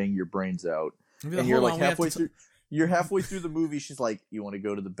 and then bang your brains out, and you're like halfway through. You're halfway through the movie. She's like, "You want to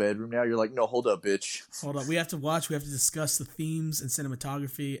go to the bedroom now?" You're like, "No, hold up, bitch. Hold up. We have to watch. We have to discuss the themes and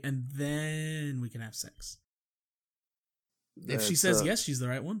cinematography, and then we can have sex." If she says yes, she's the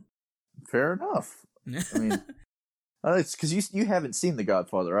right one. Fair enough. I mean, it's because you haven't seen The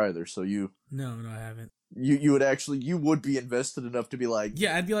Godfather either, so you. No, I haven't. You would be invested enough to be like,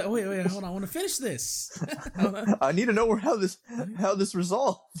 yeah, I'd be like, oh, wait, hold on, I want to finish this. I need to know how this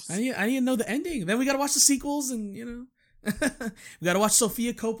resolves. I need to know the ending. Then we got to watch the sequels, and we got to watch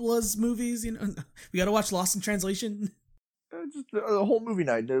Sofia Coppola's movies. We got to watch Lost in Translation. Just a whole movie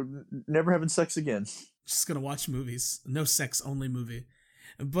night, never having sex again. Just gonna watch movies, no sex only movie.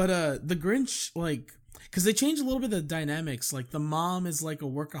 But the Grinch, like. Because they changed a little bit of the dynamics. Like, the mom is like a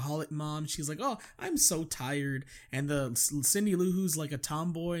workaholic mom. She's like, oh, I'm so tired. And the Cindy Lou Who's like a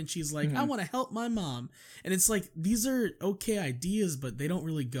tomboy, and she's like, I want to help my mom. And it's like, these are okay ideas, but they don't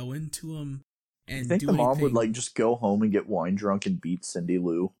really go into them. And you think the mom would like just go home and get wine drunk and beat Cindy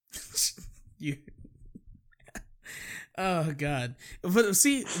Lou? Oh, God. But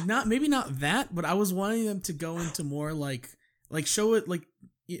see, maybe not that, but I was wanting them to go into more like show it like,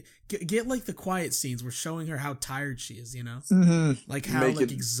 get like the quiet scenes. We're showing her how tired she is, like how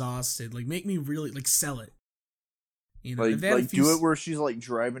exhausted. Like, make me really like sell it. Like do it where she's like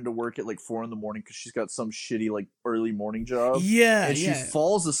driving to work at like 4 a.m. because she's got some shitty like early morning job. Yeah, and she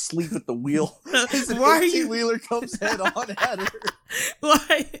falls asleep at the wheel. Why are you? Wheeler comes head on at her.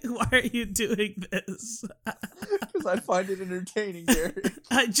 Why are you doing this? Because I find it entertaining, Derek.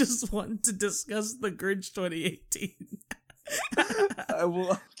 I just want to discuss the Grinch 2018. I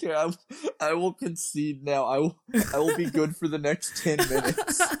will concede now. I will be good for the next 10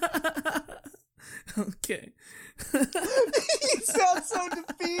 minutes. Okay. You sound so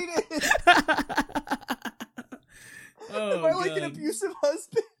defeated. Oh, am I like an abusive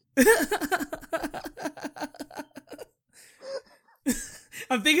husband?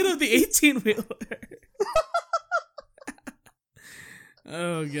 I'm thinking of the 18-wheeler.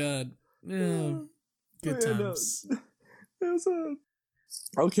 Oh, God. Oh, good times.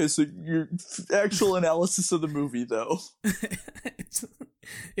 Okay, so your actual analysis of the movie, though.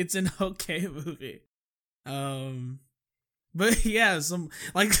 It's an okay movie. But yeah, some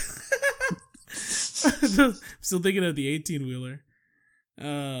like still thinking of the 18-wheeler.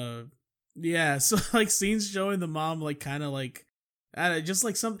 Yeah, so like scenes showing the mom like kind of like just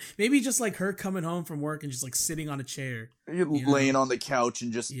like maybe just like her coming home from work and just like sitting on a chair, laying on the couch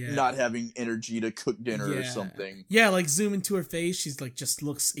and just not having energy to cook dinner or something. Yeah, like zoom into her face, she's like just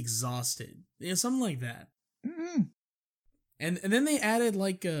looks exhausted, something like that. Mm-hmm. And then they added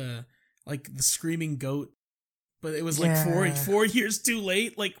like the screaming goat, but it was like 4 years too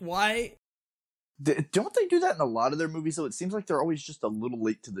late. Like, why? Don't they do that in a lot of their movies? Though it seems like they're always just a little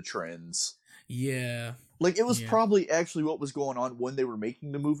late to the trends. Yeah. Like, it was probably actually what was going on when they were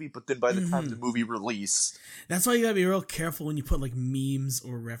making the movie, but then by the time the movie released... That's why you gotta be real careful when you put, like, memes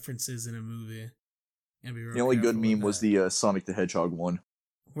or references in a movie. The only good meme was the Sonic the Hedgehog one.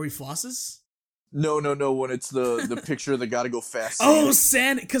 Where he flosses? No, when it's the picture of the gotta go fast. Oh,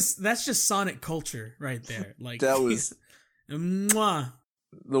 Sonic! Because that's just Sonic culture right there. Like that was... Mwah.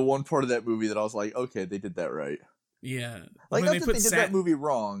 The one part of that movie that I was like, okay, they did that right. Yeah. Like, not that they did that movie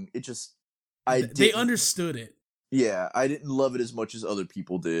wrong, it just... They understood it. Yeah, I didn't love it as much as other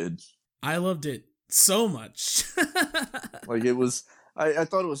people did. I loved it so much. Like, it was... I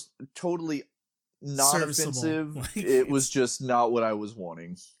thought it was totally not offensive. Like, it was just not what I was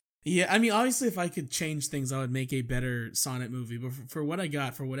wanting. Yeah, I mean, obviously, if I could change things, I would make a better Sonic movie. But for what I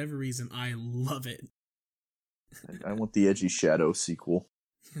got, for whatever reason, I love it. I want the edgy Shadow sequel.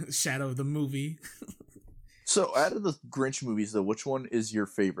 Shadow, the movie. So, out of the Grinch movies, though, which one is your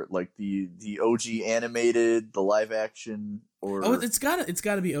favorite? Like the OG animated, the live action, or it's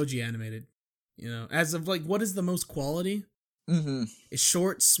gotta be OG animated. As of like, what is the most quality? Mm-hmm. It's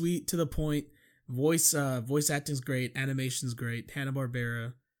short, sweet, to the point, Voice acting's great, animation's great.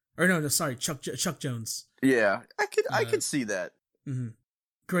 Hanna-Barbera, or no, sorry, Chuck Jones. Yeah, I could see that. Mm-hmm.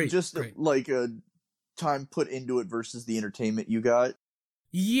 Great, just great. like a time put into it versus the entertainment you got.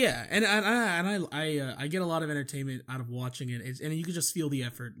 Yeah, and I get a lot of entertainment out of watching it, and you can just feel the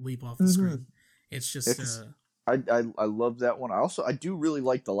effort leap off the screen. It's just I love that one. I do really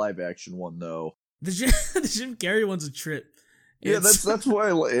like the live action one though. The Jim Carrey one's a trip. Yeah, that's why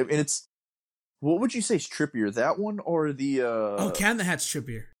I like. And it's, what would you say is trippier, that one or the Cat in the Hat's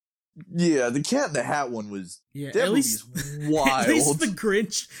trippier. Yeah, the Cat in the Hat one was at least wild. At least the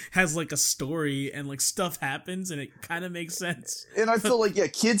Grinch has like a story and like stuff happens and it kind of makes sense. And I feel like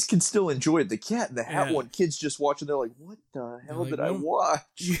kids can still enjoy it. The Cat in the Hat one, kids just watch and they're like, "What the hell did I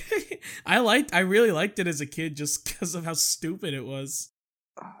watch?" I really liked it as a kid just because of how stupid it was.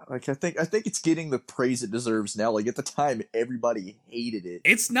 Like I think it's getting the praise it deserves now. Like at the time, everybody hated it.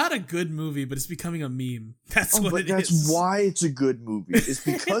 It's not a good movie, but it's becoming a meme. That's what it is. That's why it's a good movie. It's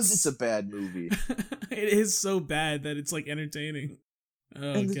because it's a bad movie. It is so bad that it's like entertaining. Oh,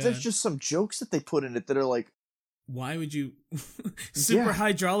 and God. There's just some jokes that they put in it that are like, why would you super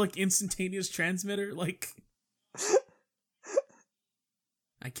hydraulic instantaneous transmitter? Like,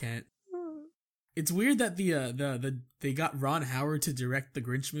 I can't. It's weird that they got Ron Howard to direct the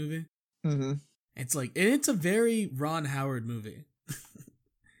Grinch movie. Mm-hmm. It's a very Ron Howard movie.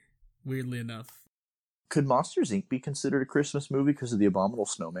 Weirdly enough, could Monsters Inc. be considered a Christmas movie because of the Abominable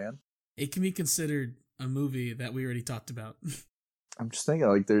Snowman? It can be considered a movie that we already talked about. I'm just thinking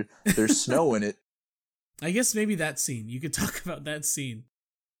like there's snow in it. I guess maybe that scene. You could talk about that scene.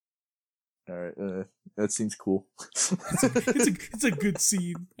 All right, that seems cool. it's a good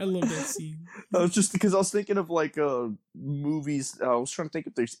scene. I love that scene. It's just because I was thinking of like movies. I was trying to think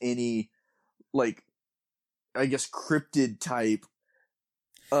if there's any like, I guess, cryptid type.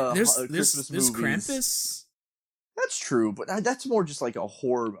 There's Christmas movies. Krampus. That's true, but that's more just like a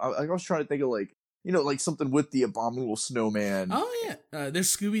horror. I was trying to think of like, like something with the Abominable Snowman. Oh yeah,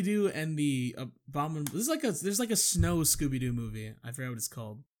 there's Scooby Doo and the Abominable. There's like a snow Scooby Doo movie. I forgot what it's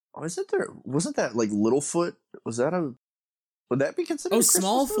called. Oh, isn't there? Wasn't that like Littlefoot? Would that be considered? Oh, a Christmas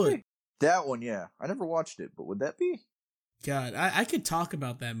Smallfoot. Movie? That one, yeah. I never watched it, but would that be? God, I could talk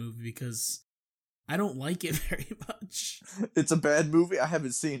about that movie because I don't like it very much. It's a bad movie. I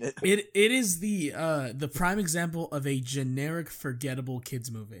haven't seen it. It is the prime example of a generic, forgettable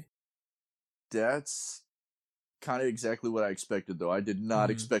kids movie. That's kind of exactly what I expected, though. I did not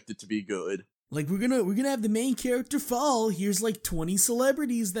expect it to be good. Like we're gonna have the main character fall. Here's like 20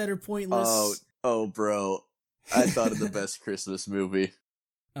 celebrities that are pointless. Oh, bro! I thought of the best Christmas movie.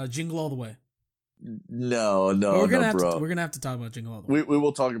 Jingle All the Way. No, bro. We're gonna have to talk about Jingle All the Way. We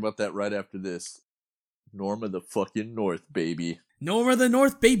will talk about that right after this. Norma the fucking North, baby. Norma the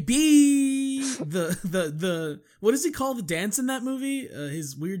North, baby. The what does he call the dance in that movie?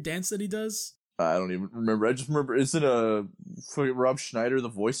 His weird dance that he does. I don't even remember. I just remember, isn't Rob Schneider the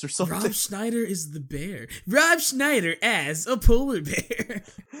voice or something? Rob Schneider is the bear. Rob Schneider as a polar bear.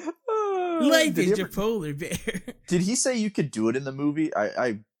 Life is a polar bear. Did he say you could do it in the movie?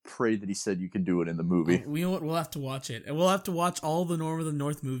 I pray that he said you can do it in the movie. We'll have to watch it. And we'll have to watch all the Norm of the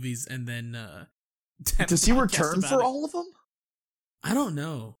North movies and then... Does he return for all of them? I don't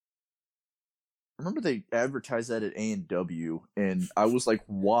know. I remember they advertised that at A&W, and I was like,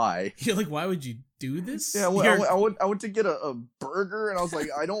 why? You're like, why would you do this? Yeah, I went to get a burger, and I was like,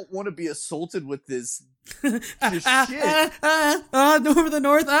 I don't want to be assaulted with this shit. North of the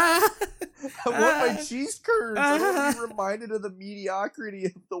North. I want my cheese curds. I want to be reminded of the mediocrity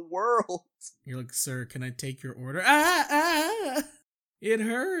of the world. You're like, sir, can I take your order? It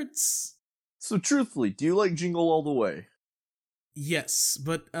hurts. So truthfully, do you like Jingle All the Way? Yes,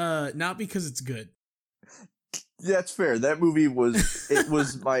 but not because it's good. That's fair. That movie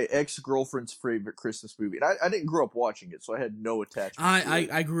was my ex-girlfriend's favorite Christmas movie. And I didn't grow up watching it, so I had no attachment to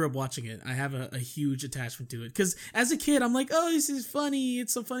it. I grew up watching it. I have a huge attachment to it. Because as a kid, I'm like, oh, this is funny.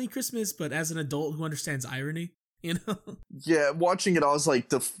 It's a funny Christmas. But as an adult who understands irony, Yeah, watching it, I was like,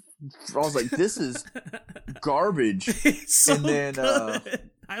 this is garbage. It's so and then, good.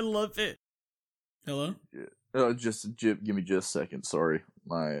 I love it. Hello? Just give me just a second. Sorry,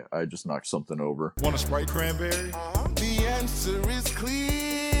 I just knocked something over. Want a Sprite cranberry? The answer is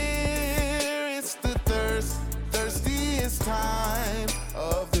clear. It's the thirstiest time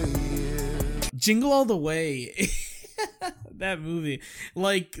of the year. Jingle All the Way. That movie,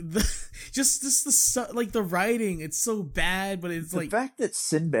 like the writing, it's so bad, but it's the fact that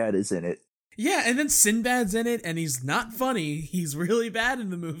Sinbad is in it. Yeah, and then Sinbad's in it, and he's not funny. He's really bad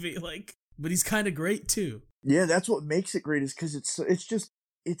in the movie, but he's kind of great too. Yeah, that's what makes it great, is because it's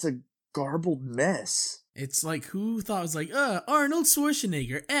a garbled mess. It's like, who thought it was like, Arnold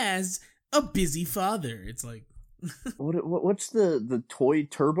Schwarzenegger as a busy father? It's like, what's the toy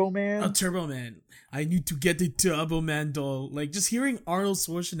Turbo Man? oh, Turbo Man. I need to get the Turbo Man doll. Like, just hearing Arnold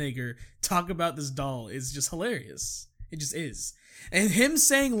Schwarzenegger talk about this doll is just hilarious. It just is. And him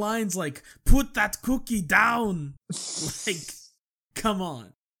saying lines like, put that cookie down. Like, come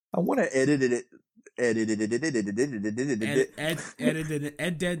on. I want to edit it. Ed,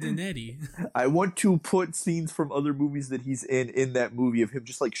 Dead, and Eddie. I want to put scenes from other movies that he's in that movie of him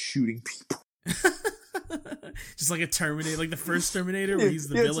just like shooting people. Just like a Terminator, like the first Terminator where he's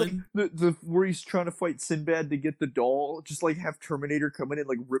the villain. Like the where he's trying to fight Sinbad to get the doll. Just like have Terminator come in and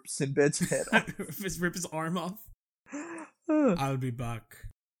like rip Sinbad's head off. Rip his arm off. I'll be back.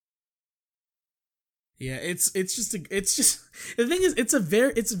 Yeah, it's just the thing is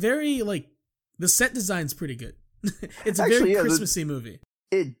it's very like the set design's pretty good. It's a very Christmassy movie.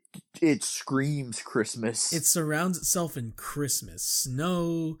 It screams Christmas. It surrounds itself in Christmas,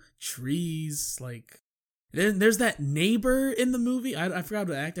 snow, trees. Like there's that neighbor in the movie. I forgot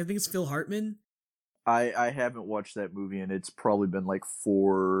to act. I think it's Phil Hartman. I haven't watched that movie and it's probably been like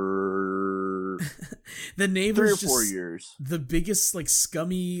 4 the neighbor's 3 or 4 years. The biggest like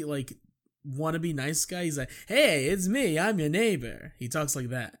scummy like wannabe nice guy. He's like, hey, it's me, I'm your neighbor. He talks like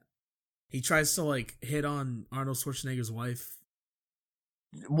that. He tries to like hit on Arnold Schwarzenegger's wife.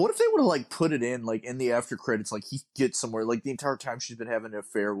 What if they would have like put it in like in the after credits, like he gets somewhere like the entire time she's been having an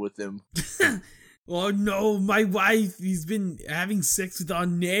affair with him. Oh no, my wife, he's been having sex with our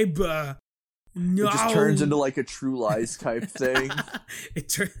neighbor. No. It just turns into like a True Lies type thing.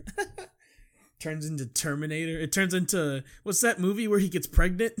 It turns into Terminator. It turns into, what's that movie where he gets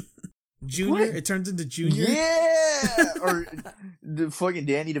pregnant? Junior? What? It turns into Junior? Yeah! Or the fucking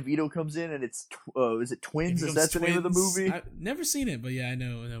Danny DeVito comes in and it's, is it Twins? Is that the name of the movie? I've never seen it, but yeah, I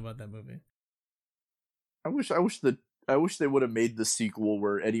know about that movie. I wish they would have made the sequel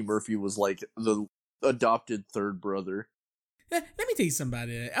where Eddie Murphy was like the adopted third brother. Let me tell you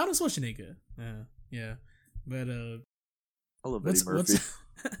somebody. Arnold Schwarzenegger. Yeah. But, I love Eddie Murphy.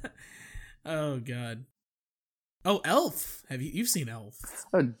 Oh, God. Oh, Elf. You've seen Elf?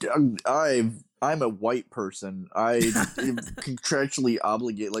 I'm a white person. I am contractually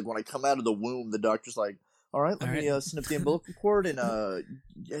obligated. Like when I come out of the womb, the doctor's like, "All right, let me snip the umbilical cord, and I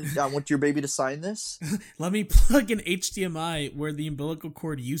want your baby to sign this." Let me plug an HDMI where the umbilical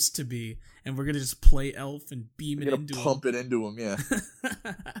cord used to be, and we're gonna just play Elf and beam it into him. Pump it into him, yeah.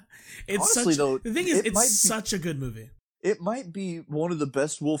 Honestly, though, the thing is, it's such a good movie. It might be one of the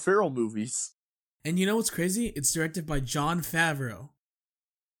best Will Ferrell movies. And you know what's crazy? It's directed by Jon Favreau.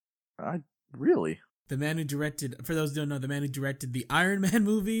 Really? The man who directed, for those who don't know, the man who directed the Iron Man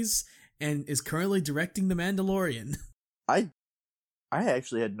movies and is currently directing The Mandalorian. I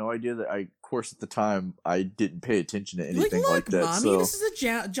actually had no idea that. Of course, at the time, I didn't pay attention to anything like that. Mommy, so this is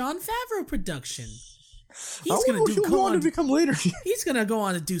a Jon Favreau production. He's going to go on to become later. He's going to go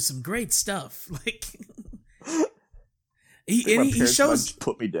on to do some great stuff. Like he shows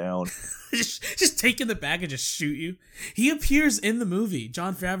put me down. just take in the bag and just shoot you. He appears in the movie.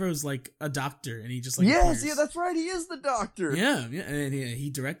 Jon Favreau's like a doctor, and he just like appears. Yeah, that's right. He is the doctor. Yeah, and he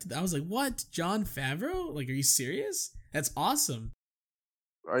directed. I was like, what? Jon Favreau? Like, are you serious? That's awesome.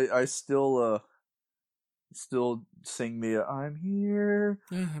 I still sing the "I'm here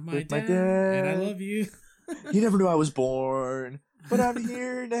with my dad, and I love you." He never knew I was born, but I'm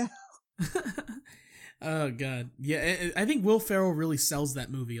here now. Oh god, yeah. I think Will Ferrell really sells that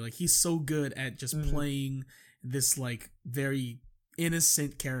movie. Like, he's so good at just playing this like very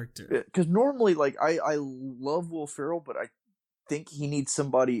innocent character. Because normally, like, I love Will Ferrell, but I think he needs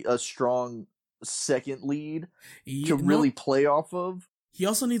a strong second lead to really play off of. He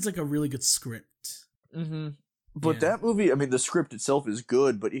also needs like a really good script. Mm-hmm. But that movie, I mean, the script itself is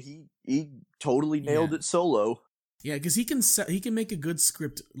good, but he totally nailed it solo. Yeah, because he can make a good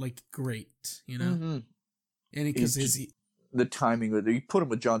script like great, you know. Mm-hmm. And because the timing of it, you put him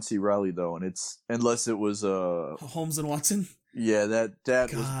with John C. Reilly though, and unless it was Holmes and Watson. Yeah, that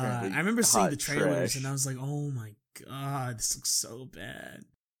God, was apparently I remember seeing the trailers trash. And I was like, oh my god, this looks so bad.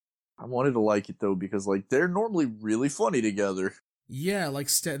 I wanted to like it though because like they're normally really funny together. Yeah, like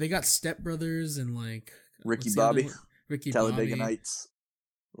they got Step Brothers and like Ricky Bobby, Talladega Nights.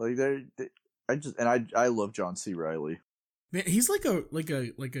 Like I love John C. Reilly. Man, he's like a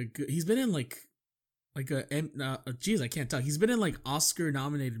good. He's been in like geez, I can't talk. He's been in like Oscar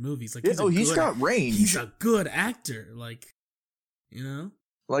nominated movies. Like he's got range. He's a good actor. Like, you know.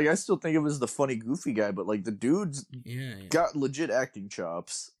 Like, I still think of him as the funny, goofy guy, but like the dude's got legit acting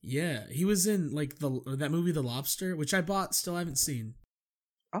chops. Yeah, he was in like that movie The Lobster, which I bought, still haven't seen.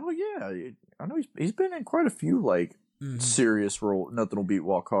 Oh yeah, I know he's been in quite a few like serious role. Nothing will beat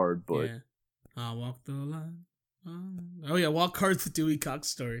Walk Hard, but yeah. I'll walk the line. Oh yeah, Walk Hard, the Dewey Cox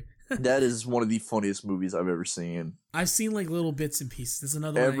Story. that is one of the funniest movies I've ever seen. I've seen like little bits and pieces. There's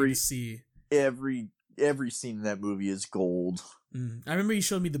another one I need to see. Every scene in that movie is gold. I remember you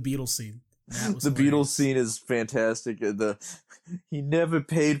showed me the Beatles scene. The Beatles scene is fantastic. He never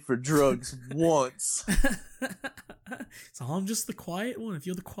paid for drugs once. So I'm just the quiet one. If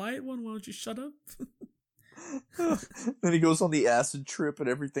you're the quiet one, why don't you shut up? Then he goes on the acid trip and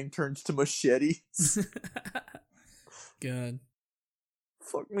everything turns to machetes. God.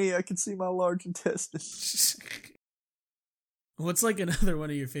 Fuck me, I can see my large intestines. What's like another one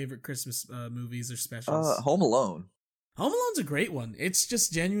of your favorite Christmas movies or specials? Home Alone. Home Alone's a great one. It's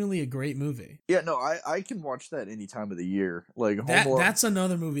just genuinely a great movie. Yeah, no, I can watch that any time of the year. Like Home Alone. That's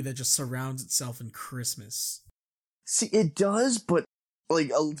another movie that just surrounds itself in Christmas. See, it does, but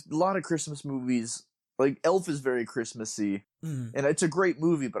like a lot of Christmas movies, like Elf is very Christmassy, and it's a great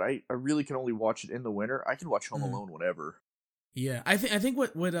movie, but I really can only watch it in the winter. I can watch Home Alone whenever. Yeah, I think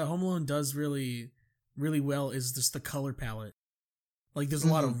what Home Alone does really, really well is just the color palette. Like, there's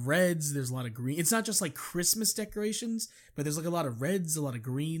a lot of reds, there's a lot of green. It's not just like Christmas decorations, but there's like a lot of reds, a lot of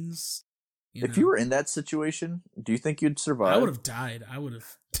greens. If you were in that situation, do you think you'd survive? I would have died. I would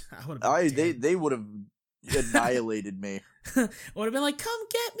have. They would have annihilated me. Would have been like, "Come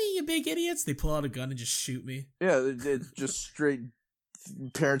get me, you big idiots!" They pull out a gun and just shoot me. Yeah, it's just straight.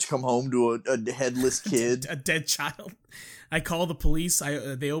 Parents come home to a headless kid, a dead child. I call the police.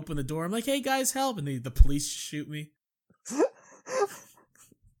 They open the door. I'm like, "Hey guys, help!" And the police shoot me.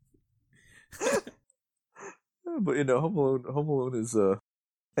 But Home Alone is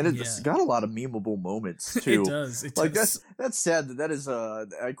and it's got a lot of memeable moments too. It does. Like that's sad that is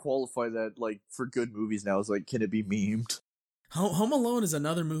I qualify that like for good movies now is like, can it be memed? Home Alone is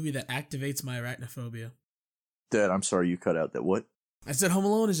another movie that activates my arachnophobia. Dad, I'm sorry, you cut out that what? I said Home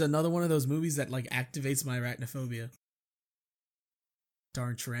Alone is another one of those movies that like activates my arachnophobia.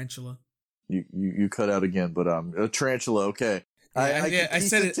 Darn tarantula. You cut out again, but a tarantula, okay. I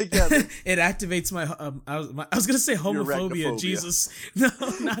said it together. It activates my I was gonna say homophobia. Jesus, no,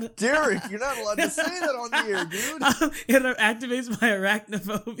 not Derek. You're not allowed to say that on the air, dude. It activates my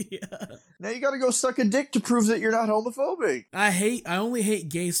arachnophobia. Now you got to go suck a dick to prove that you're not homophobic. I only hate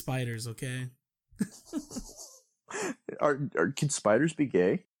gay spiders. Okay. Can spiders be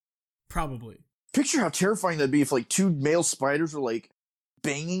gay? Probably. Picture how terrifying that'd be if like two male spiders were like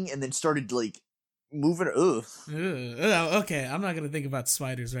banging and then started like moving. Okay, I'm not gonna think about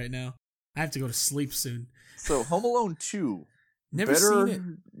spiders right now. I have to go to sleep soon. So Home Alone 2. Never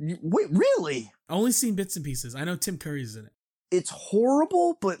seen it. Wait, really? Only seen bits and pieces. I know Tim Curry's in it. It's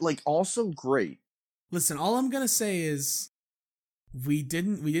horrible, but like also great. Listen, all I'm gonna say is we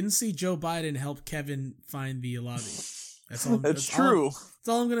didn't see Joe Biden help Kevin find the lobby. That's all. That's true. That's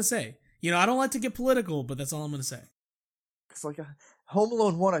all I'm gonna say. I don't like to get political, but that's all I'm gonna say. It's like Home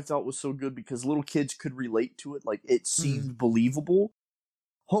Alone 1 I thought was so good because little kids could relate to it. Like, it seemed believable.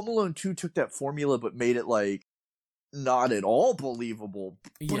 Home Alone 2 took that formula but made it, like, not at all believable.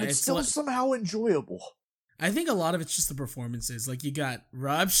 But it's still somehow enjoyable. I think a lot of it's just the performances. Like, you got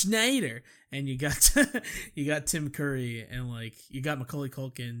Rob Schneider, and you got Tim Curry, and, like, you got Macaulay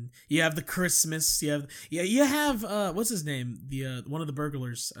Culkin. You have the Christmas. You have what's his name? The one of the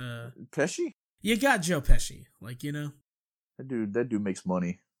burglars. Pesci? You got Joe Pesci. Like, That dude makes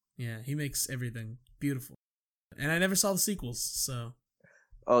money. Yeah, he makes everything beautiful. And I never saw the sequels, so.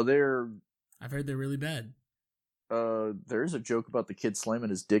 Oh, I've heard they're really bad. There's a joke about the kid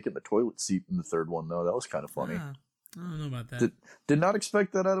slamming his dick in the toilet seat in the third one, though. That was kind of funny. I don't know about that. Did not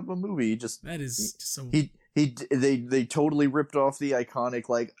expect that out of a movie. That is just so. They totally ripped off the iconic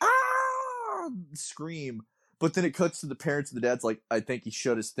like scream, but then it cuts to the parents and the dad's like, I think he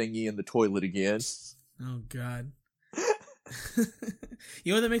shut his thingy in the toilet again. Oh God.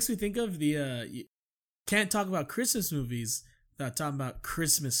 You know what that makes me think of? You can't talk about Christmas movies without talking about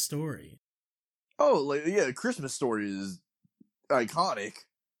Christmas Story. Oh, Christmas Story is iconic.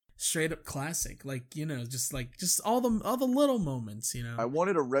 Straight up classic. Like, just all the little moments, I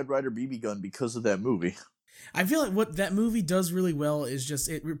wanted a Red Ryder BB gun because of that movie. I feel like what that movie does really well is just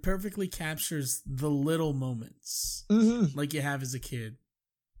it perfectly captures the little moments like you have as a kid.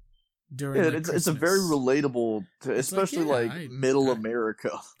 It's a very relatable, especially middle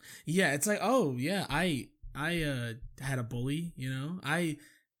America. Yeah, it's like, oh yeah, I had a bully,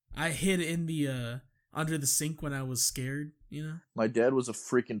 I hid in the under the sink when I was scared, My dad was a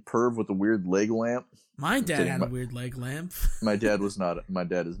freaking perv with a weird leg lamp. My dad had a weird leg lamp. My dad is not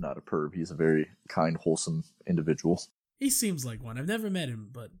a perv. He's a very kind, wholesome individual. He seems like one. I've never met him,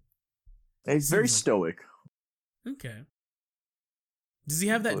 but He's very seems like- stoic. Okay. Does he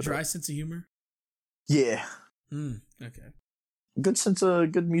have that dry sense of humor? Yeah. Okay.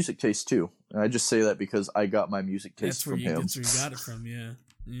 Good music taste too. And I just say that because I got my music taste from him. That's where you got it from. Yeah.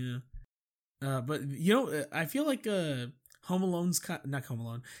 But I feel like Home Alone's not Home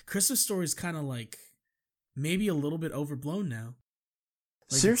Alone. Christmas Story is kind of like maybe a little bit overblown now.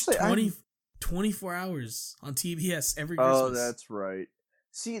 Like Seriously, 24 hours on TBS every Christmas. Oh, that's right.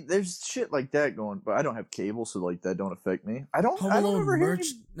 See, there's shit like that going, but I don't have cable, so like that don't affect me. Home Alone merch,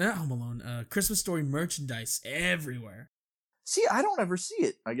 not Home Alone. Christmas Story merchandise everywhere. See, I don't ever see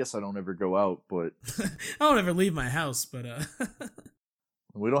it. I guess I don't ever go out, but I don't ever leave my house. But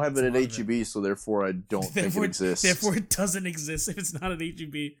we don't have it at HEB, so therefore I don't think it exists. Therefore, it doesn't exist if it's not at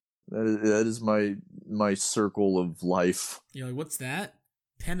HEB. That is my circle of life. You're like, what's that?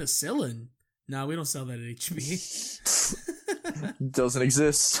 Penicillin? No, we don't sell that at HEB. Doesn't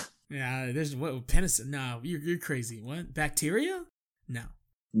exist. Yeah, there's what penicillin? No, you're crazy. What? Bacteria? No.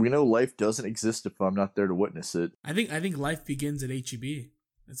 We know life doesn't exist if I'm not there to witness it. I think life begins at HEB.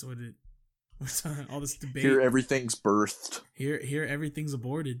 That's what it. What's all this debate? Here everything's birthed. Here everything's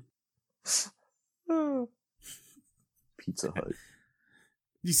aborted. Pizza Hut. Did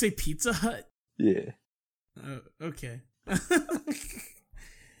you say Pizza Hut? Yeah. Okay.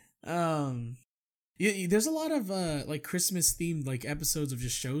 There's a lot of like Christmas themed like episodes of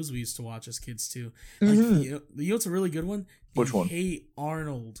just shows we used to watch as kids too. Like, you know what's a really good one? Which one? Hey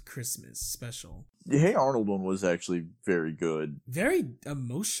Arnold Christmas special. The Hey Arnold one was actually very good. Very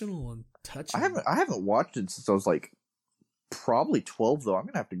emotional and touching. I haven't watched it since I was like probably 12 though. I'm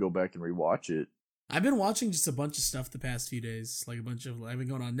gonna have to go back and rewatch it. I've been watching just a bunch of stuff the past few days. Like I've been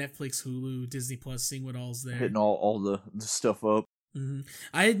going on Netflix, Hulu, Disney Plus, seeing what all's there. Hitting all the stuff up. Mm-hmm.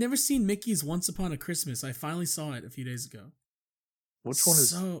 I had never seen Mickey's Once Upon a Christmas. I finally saw it a few days ago. Which one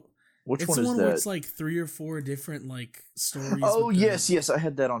is It's the one where it's like 3 or 4 different like stories. Oh yes, I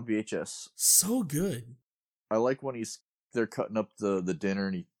had that on VHS. So good. I like when they're cutting up the dinner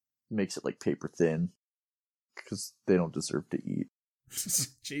and he makes it like paper thin because they don't deserve to eat.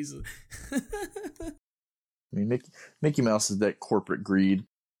 Jesus. I mean, Mickey Mouse is that corporate greed.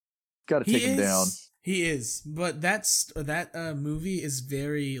 Got to take him down. He is, but that movie is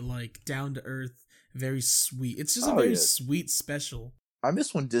very like down to earth, very sweet. It's just a very sweet special. I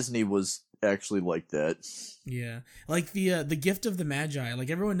miss when Disney was actually like that. Yeah, like the Gift of the Magi.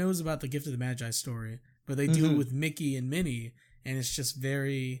 Like everyone knows about the Gift of the Magi story, but they do it with Mickey and Minnie, and it's just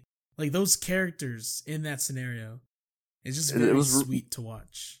very like those characters in that scenario. It's just very sweet to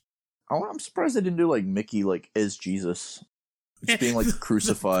watch. I'm surprised they didn't do like Mickey like as Jesus, just being like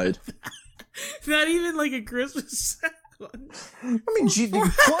crucified. Not even like a Christmas one. I mean,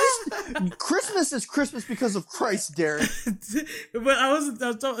 Christmas is Christmas because of Christ, Derek. But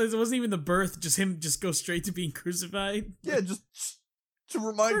it wasn't even the birth, just him just go straight to being crucified. Yeah, just to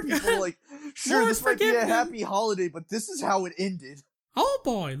remind people, like, sure, Lord, this might be a happy holiday, but this is how it ended. Oh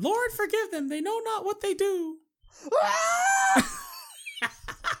boy, Lord forgive them, they know not what they do.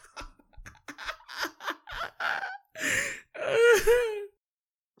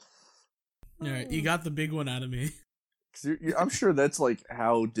 All right, you got the big one out of me. I'm sure that's like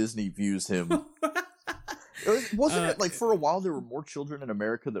how Disney views him. Wasn't it like for a while there were more children in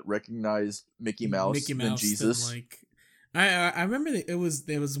America that recognized Mickey Mouse than Jesus? I remember there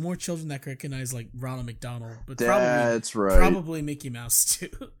was more children that recognized like Ronald McDonald, but that's probably Mickey Mouse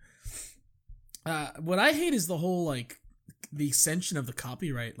too. What I hate is the whole like the extension of the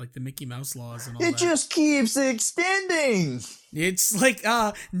copyright, like the Mickey Mouse laws and all that. It just keeps extending. It's like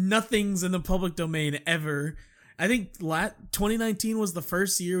nothing's in the public domain ever. I think 2019 was the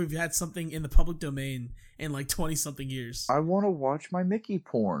first year we've had something in the public domain in like 20 something years. I want to watch my Mickey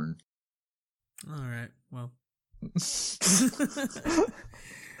porn. All right, well.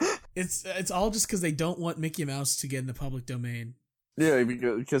 It's all just because they don't want Mickey Mouse to get in the public domain. Yeah,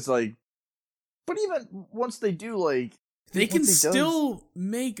 because like, but even once they do, like, they can still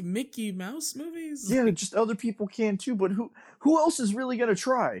make Mickey Mouse movies. Yeah, just other people can too. But who else is really gonna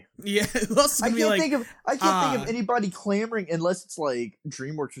try? Yeah, who else is I gonna can't think of anybody clamoring unless it's like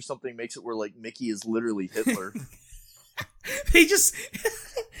DreamWorks or something makes it where like Mickey is literally Hitler. They just.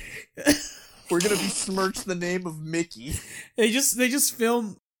 We're gonna besmirch the name of Mickey. They just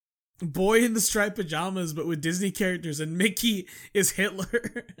film Boy in the Striped Pajamas, but with Disney characters, and Mickey is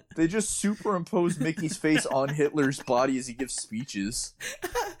Hitler. They just superimpose Mickey's face on Hitler's body as he gives speeches.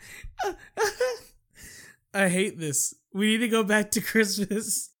 I hate this. We need to go back to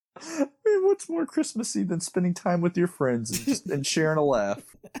Christmas. I mean, what's more Christmassy than spending time with your friends and sharing a laugh?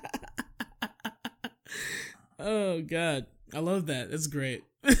 Oh god, I love that. That's great.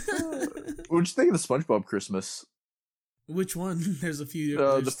 What'd you think of the SpongeBob Christmas? Which one? There's a few.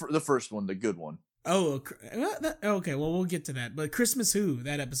 The first one, the good one. Oh, okay. Well, we'll get to that. But Christmas Who,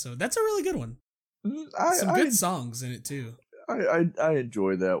 that episode, that's a really good one. Some good songs in it too. I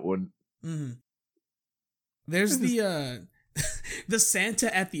enjoy that one. Mm-hmm. There's the the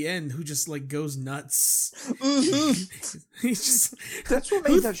Santa at the end who just like goes nuts. Mm-hmm. He's just that's what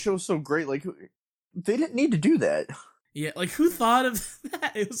made that show so great. Like they didn't need to do that. Yeah, like who thought of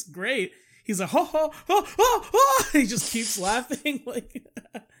that? It was great. He's like ho ho ho ho ho. He just keeps laughing like.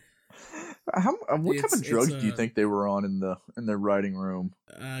 What type of drugs do you think they were on in their writing room?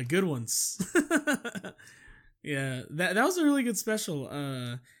 Good ones. Yeah, that was a really good special.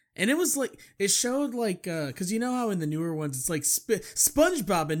 And it was like it showed like because you know how in the newer ones it's like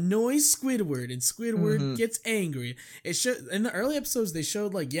SpongeBob annoys Squidward and Squidward gets angry. It showed in the early episodes they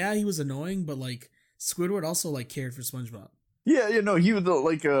showed like he was annoying, but like Squidward also like cared for SpongeBob. Yeah, he was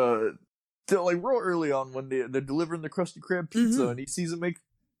like real early on when they're delivering the Krusty Krab pizza and he sees him make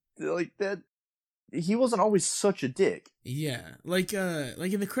like that. He wasn't always such a dick. Yeah, like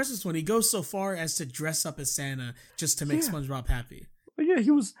in the Christmas one, he goes so far as to dress up as Santa just to make SpongeBob happy. Yeah,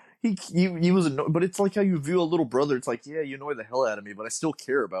 he was annoyed, but it's like how you view a little brother. It's like, yeah, you annoy the hell out of me, but I still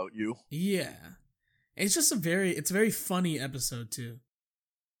care about you. Yeah, it's just it's a very funny episode too.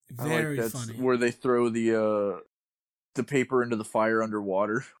 Very funny. Where they throw the paper into the fire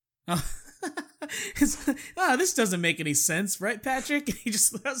underwater. Oh. This doesn't make any sense, right, Patrick? He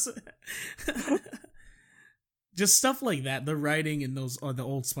just just stuff like that. The writing in those the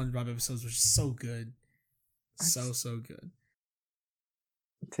old SpongeBob episodes was so good, so good.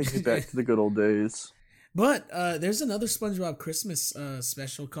 Take me back to the good old days. But there's another SpongeBob Christmas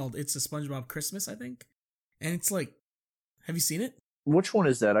special called "It's a SpongeBob Christmas," I think, and it's like, have you seen it? Which one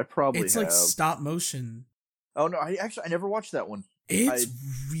is that? I probably it's have. Like stop motion. Oh no, I never watched that one. It's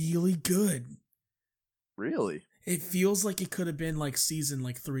really good. Really? It feels like it could have been like season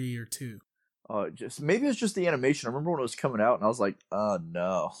like 3 or 2. Maybe it's just the animation. I remember when it was coming out, and I was like, "Oh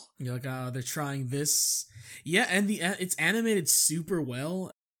no!" You're like, they're trying this." Yeah, and it's animated super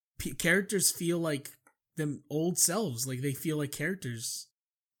well. Characters feel like them old selves, like they feel like characters.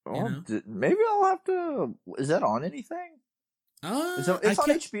 Oh, maybe I'll have to. Is that on anything? It's on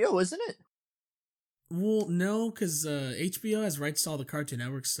HBO, isn't it? Well, no, because HBO has rights to all the Cartoon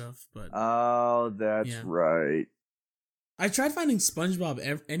Network stuff. But that's right. I tried finding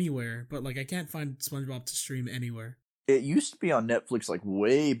SpongeBob anywhere, but like I can't find SpongeBob to stream anywhere. It used to be on Netflix like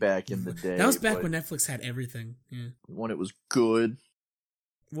way back in the day. That was back when Netflix had everything. Yeah, when it was good.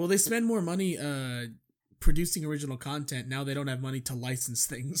 Well, they spend more money producing original content. Now they don't have money to license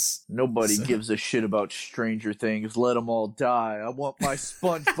things. Nobody gives a shit about Stranger Things. Let them all die. I want my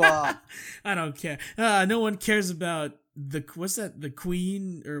SpongeBob. I don't care. No one cares about the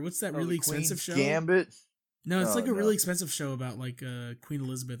Queen, or what's that really expensive show? Gambit. No, it's like a really expensive show about like Queen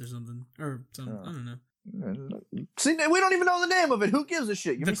Elizabeth or something, or something. I don't know. See, we don't even know the name of it. Who gives a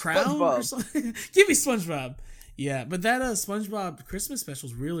shit? Give me Crown SpongeBob. Or something? Give me SpongeBob. Yeah, but that SpongeBob Christmas special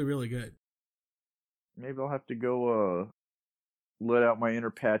is really, really good. Maybe I'll have to go let out my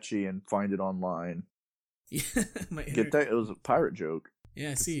inner Patchy and find it online. Yeah, get that? It was a pirate joke.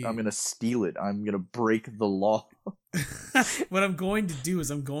 Yeah, I see. I'm gonna steal it. I'm gonna break the law. What I'm going to do is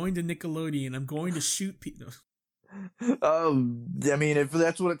I'm going to Nickelodeon. I'm going to shoot people. I mean, if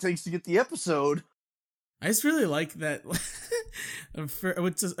that's what it takes to get the episode. I just really like that.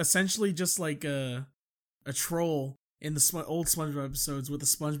 It's essentially just like a troll in the old SpongeBob episodes with the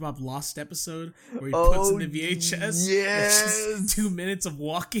SpongeBob Lost episode where he puts in the VHS. Yes! It's just 2 minutes of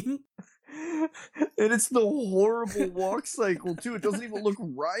walking. And it's the horrible walk cycle, too. It doesn't even look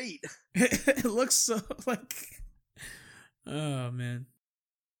right. It looks so, like... Oh, man.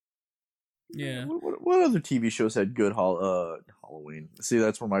 Yeah. What other TV shows had good Halloween? See,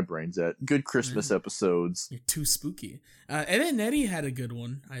 that's where my brain's at. Good Christmas episodes. You're too spooky. Ed and Eddie had a good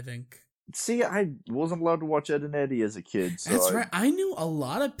one, I think. See, I wasn't allowed to watch Ed and Eddie as a kid. So that's right. I knew a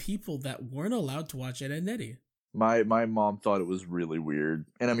lot of people that weren't allowed to watch Ed and Eddie. My mom thought it was really weird.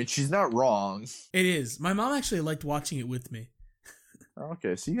 And I mean, she's not wrong. It is. My mom actually liked watching it with me.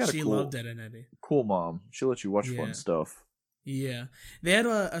 Okay, so she loved Ed and Eddie. Cool mom. She'll let you watch fun stuff. Yeah. They had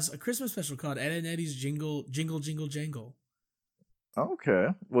a Christmas special called Ed and Eddie's Jingle Jangle. Okay.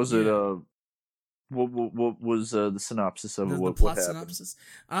 Was it what was the synopsis of it? The plot synopsis?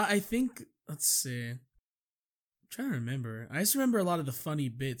 I think, let's see. I'm trying to remember. I just remember a lot of the funny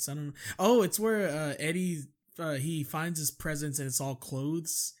bits. I don't know. Oh, it's where Eddie he finds his presents and it's all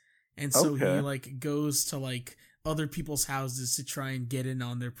clothes. And so he like goes to like other people's houses to try and get in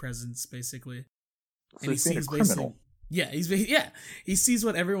on their presents, basically. So and he he's being a sees basically, criminal. he sees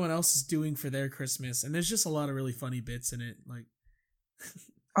what everyone else is doing for their Christmas, and there's just a lot of really funny bits in it. Like,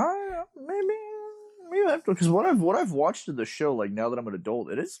 Maybe I have to, because what I've watched of the show, like now that I'm an adult,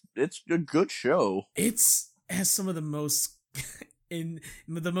 it's a good show. it's has some of the most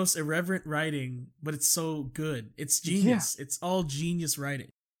the most irreverent writing, but it's so good. It's genius. It's all genius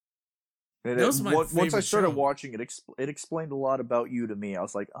writing. Once I started show. watching it, it explained a lot about you to me. I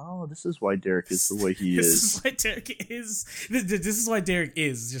was like, oh, this is why Derek is the way he is. This is why Derek is. This is why Derek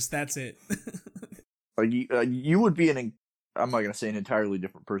is. Just that's it. Like you would be I'm not gonna say an entirely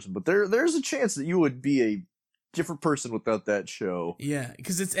different person, but there's a chance that you would be a different person without that show. Yeah,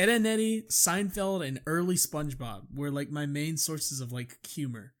 because it's Ed and Eddie, Seinfeld, and early SpongeBob were like my main sources of like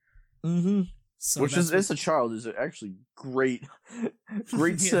humor. Mm-hmm. So which is, as a child, is actually great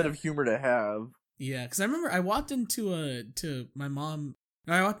set of humor to have. Yeah, because I remember I walked into to my mom.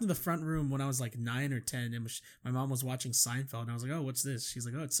 I walked into the front room when I was like 9 or 10, and my mom was watching Seinfeld, and I was like, "Oh, what's this?" She's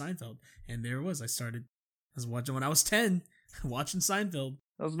like, "Oh, it's Seinfeld," and there it was. I was watching when I was 10, watching Seinfeld.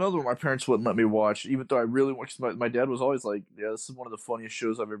 That was another one my parents wouldn't let me watch, even though I really watched. My dad was always like, "Yeah, this is one of the funniest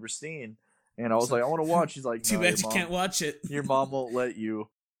shows I've ever seen," and I was like, "I want to watch." He's like, "Too bad you can't watch it. Your mom won't let you."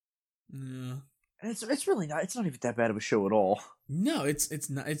 Yeah. And it's really not. It's not even that bad of a show at all. No, it's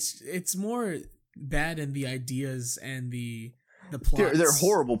not. It's more bad in the ideas and the plots. They're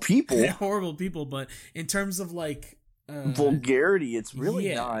horrible people. They're horrible people, but in terms of like vulgarity, it's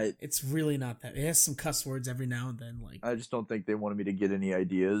really not. It's really not that. It has some cuss words every now and then. Like, I just don't think they wanted me to get any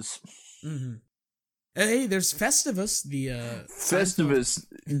ideas. Mm-hmm. Hey, there's Festivus. The Festivus.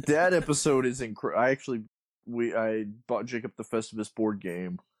 That episode is incredible. I bought Jacob the Festivus board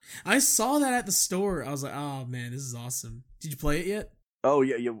game. I saw that at the store. I was like, oh man, this is awesome. Did you play it yet? Oh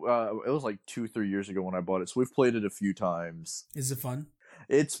yeah. It was like 2-3 years ago when I bought it, so we've played it a few times. Is it fun?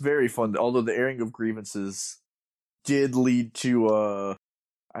 It's very fun, although the airing of grievances did lead to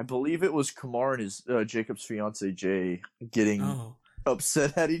I believe it was Kamar and his Jacob's fiance Jay getting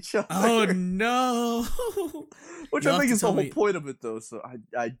upset at each other. Oh no. Which I think is the whole point of it, though. So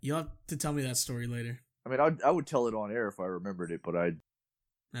you'll have to tell me that story later. I mean, I would tell it on air if I remembered it, but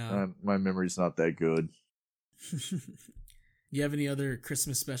my memory's not that good. You have any other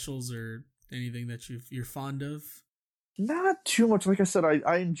Christmas specials or anything that you're fond of? Not too much. Like I said,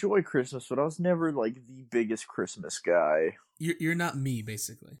 I enjoy Christmas, but I was never like the biggest Christmas guy. You're not me,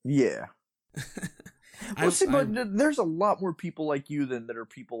 basically. Yeah. But there's a lot more people like you than that are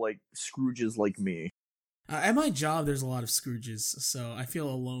people like Scrooges like me. At my job, there's a lot of Scrooges, so I feel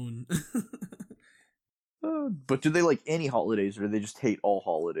alone. But do they like any holidays, or do they just hate all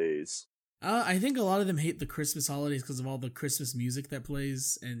holidays? I think a lot of them hate the Christmas holidays because of all the Christmas music that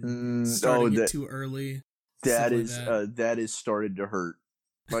plays and starting it too early. That is started to hurt.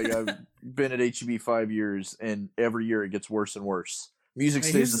 Like, I've been at HEB 5 years, and every year it gets worse and worse. Music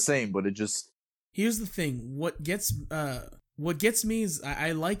stays the same, but it just... Here's the thing. What gets me is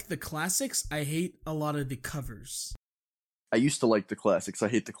I like the classics. I hate a lot of the covers. I used to like the classics. I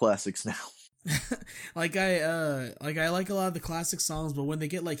hate the classics now. I like a lot of the classic songs, but when they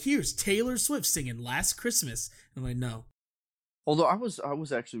get like, here's Taylor Swift singing Last Christmas, I'm like, no. Although I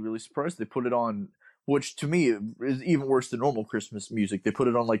was actually really surprised they put it on, which to me is even worse than normal Christmas music. They put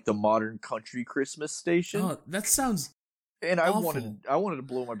it on like the modern country Christmas station. Oh, that sounds and awful. I wanted to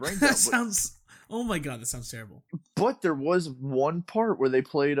blow my brains out. That sounds, oh my god, that sounds terrible. But there was one part where they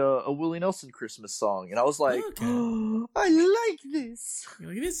played a Willie Nelson Christmas song, and I was like, okay. Oh, I like this. You're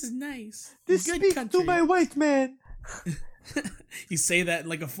like, this is nice. This good speaks country. to my white man. You say that in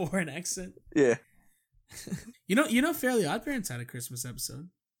like a foreign accent? Yeah. You know Fairly OddParents had a Christmas episode.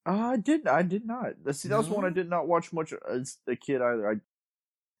 I did not. See, that was one I did not watch much as a kid either. I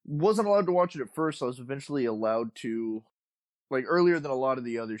wasn't allowed to watch it at first. I was eventually allowed to, like, earlier than a lot of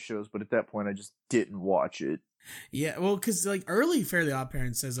the other shows, but at that point I just didn't watch it. Yeah, well, because like early Fairly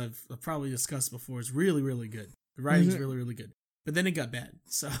OddParents, as I've probably discussed before, is really, really good. The writing's really, really good. But then it got bad.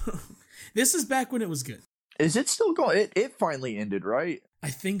 So this is back when it was good. Is it still going? It finally ended, right? I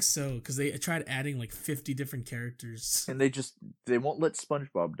think so, because they tried adding like 50 different characters. And they won't let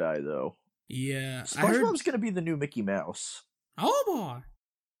SpongeBob die, though. Yeah. SpongeBob's going to be the new Mickey Mouse. Oh, boy.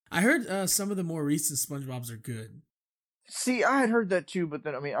 I heard some of the more recent SpongeBobs are good. See, I had heard that too, but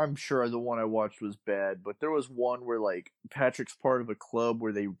then, I mean, I'm sure the one I watched was bad, but there was one where, like, Patrick's part of a club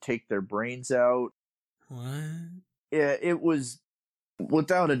where they take their brains out. What? Yeah, it was,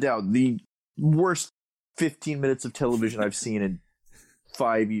 without a doubt, the worst 15 minutes of television I've seen in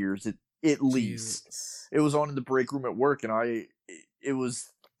 5 years, at least. Jesus. It was on in the break room at work, and it was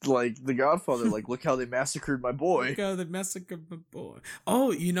like The Godfather, like, look how they massacred my boy. Look how they massacred my boy.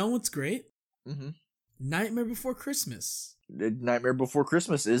 Oh, you know what's great? Mm-hmm. Nightmare Before Christmas. Nightmare Before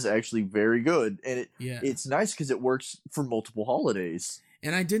Christmas is actually very good, and Yeah. it's nice because it works for multiple holidays.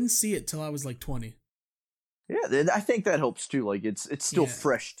 And I didn't see it till I was like 20. Yeah, and I think that helps too. Like it's still Yeah.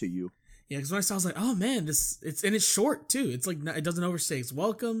 fresh to you. Yeah, because when I saw, I was like, oh man, it's short too. It's like it doesn't overstay its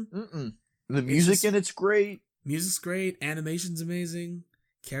welcome. The music just- in it's great. Music's great. Animation's amazing.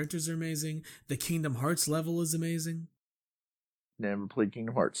 Characters are amazing. The Kingdom Hearts level is amazing. Never played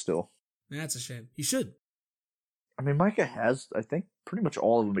Kingdom Hearts still. That's a shame. You should. I mean, Micah has, I think, pretty much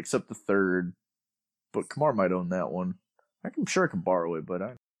all of them except the third. But Kamar might own that one. I'm sure I can borrow it, but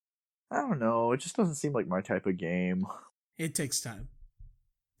I don't know. It just doesn't seem like my type of game. It takes time.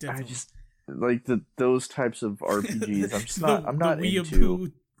 Definitely. I just like those types of RPGs. I'm just not. I'm not the into.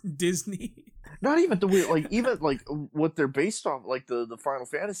 Weeaboo Disney. Not even the weird, like even like what they're based off, like the Final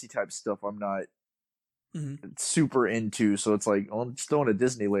Fantasy type stuff. I'm not super into. So it's like, well, just throwing a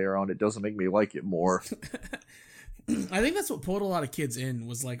Disney layer on it doesn't make me like it more. I think that's what pulled a lot of kids in.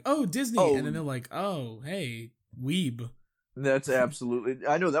 Was like, oh, Disney, and then they're like, oh, hey, weeb. That's absolutely.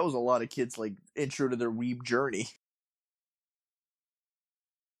 I know that was a lot of kids like intro to their weeb journey.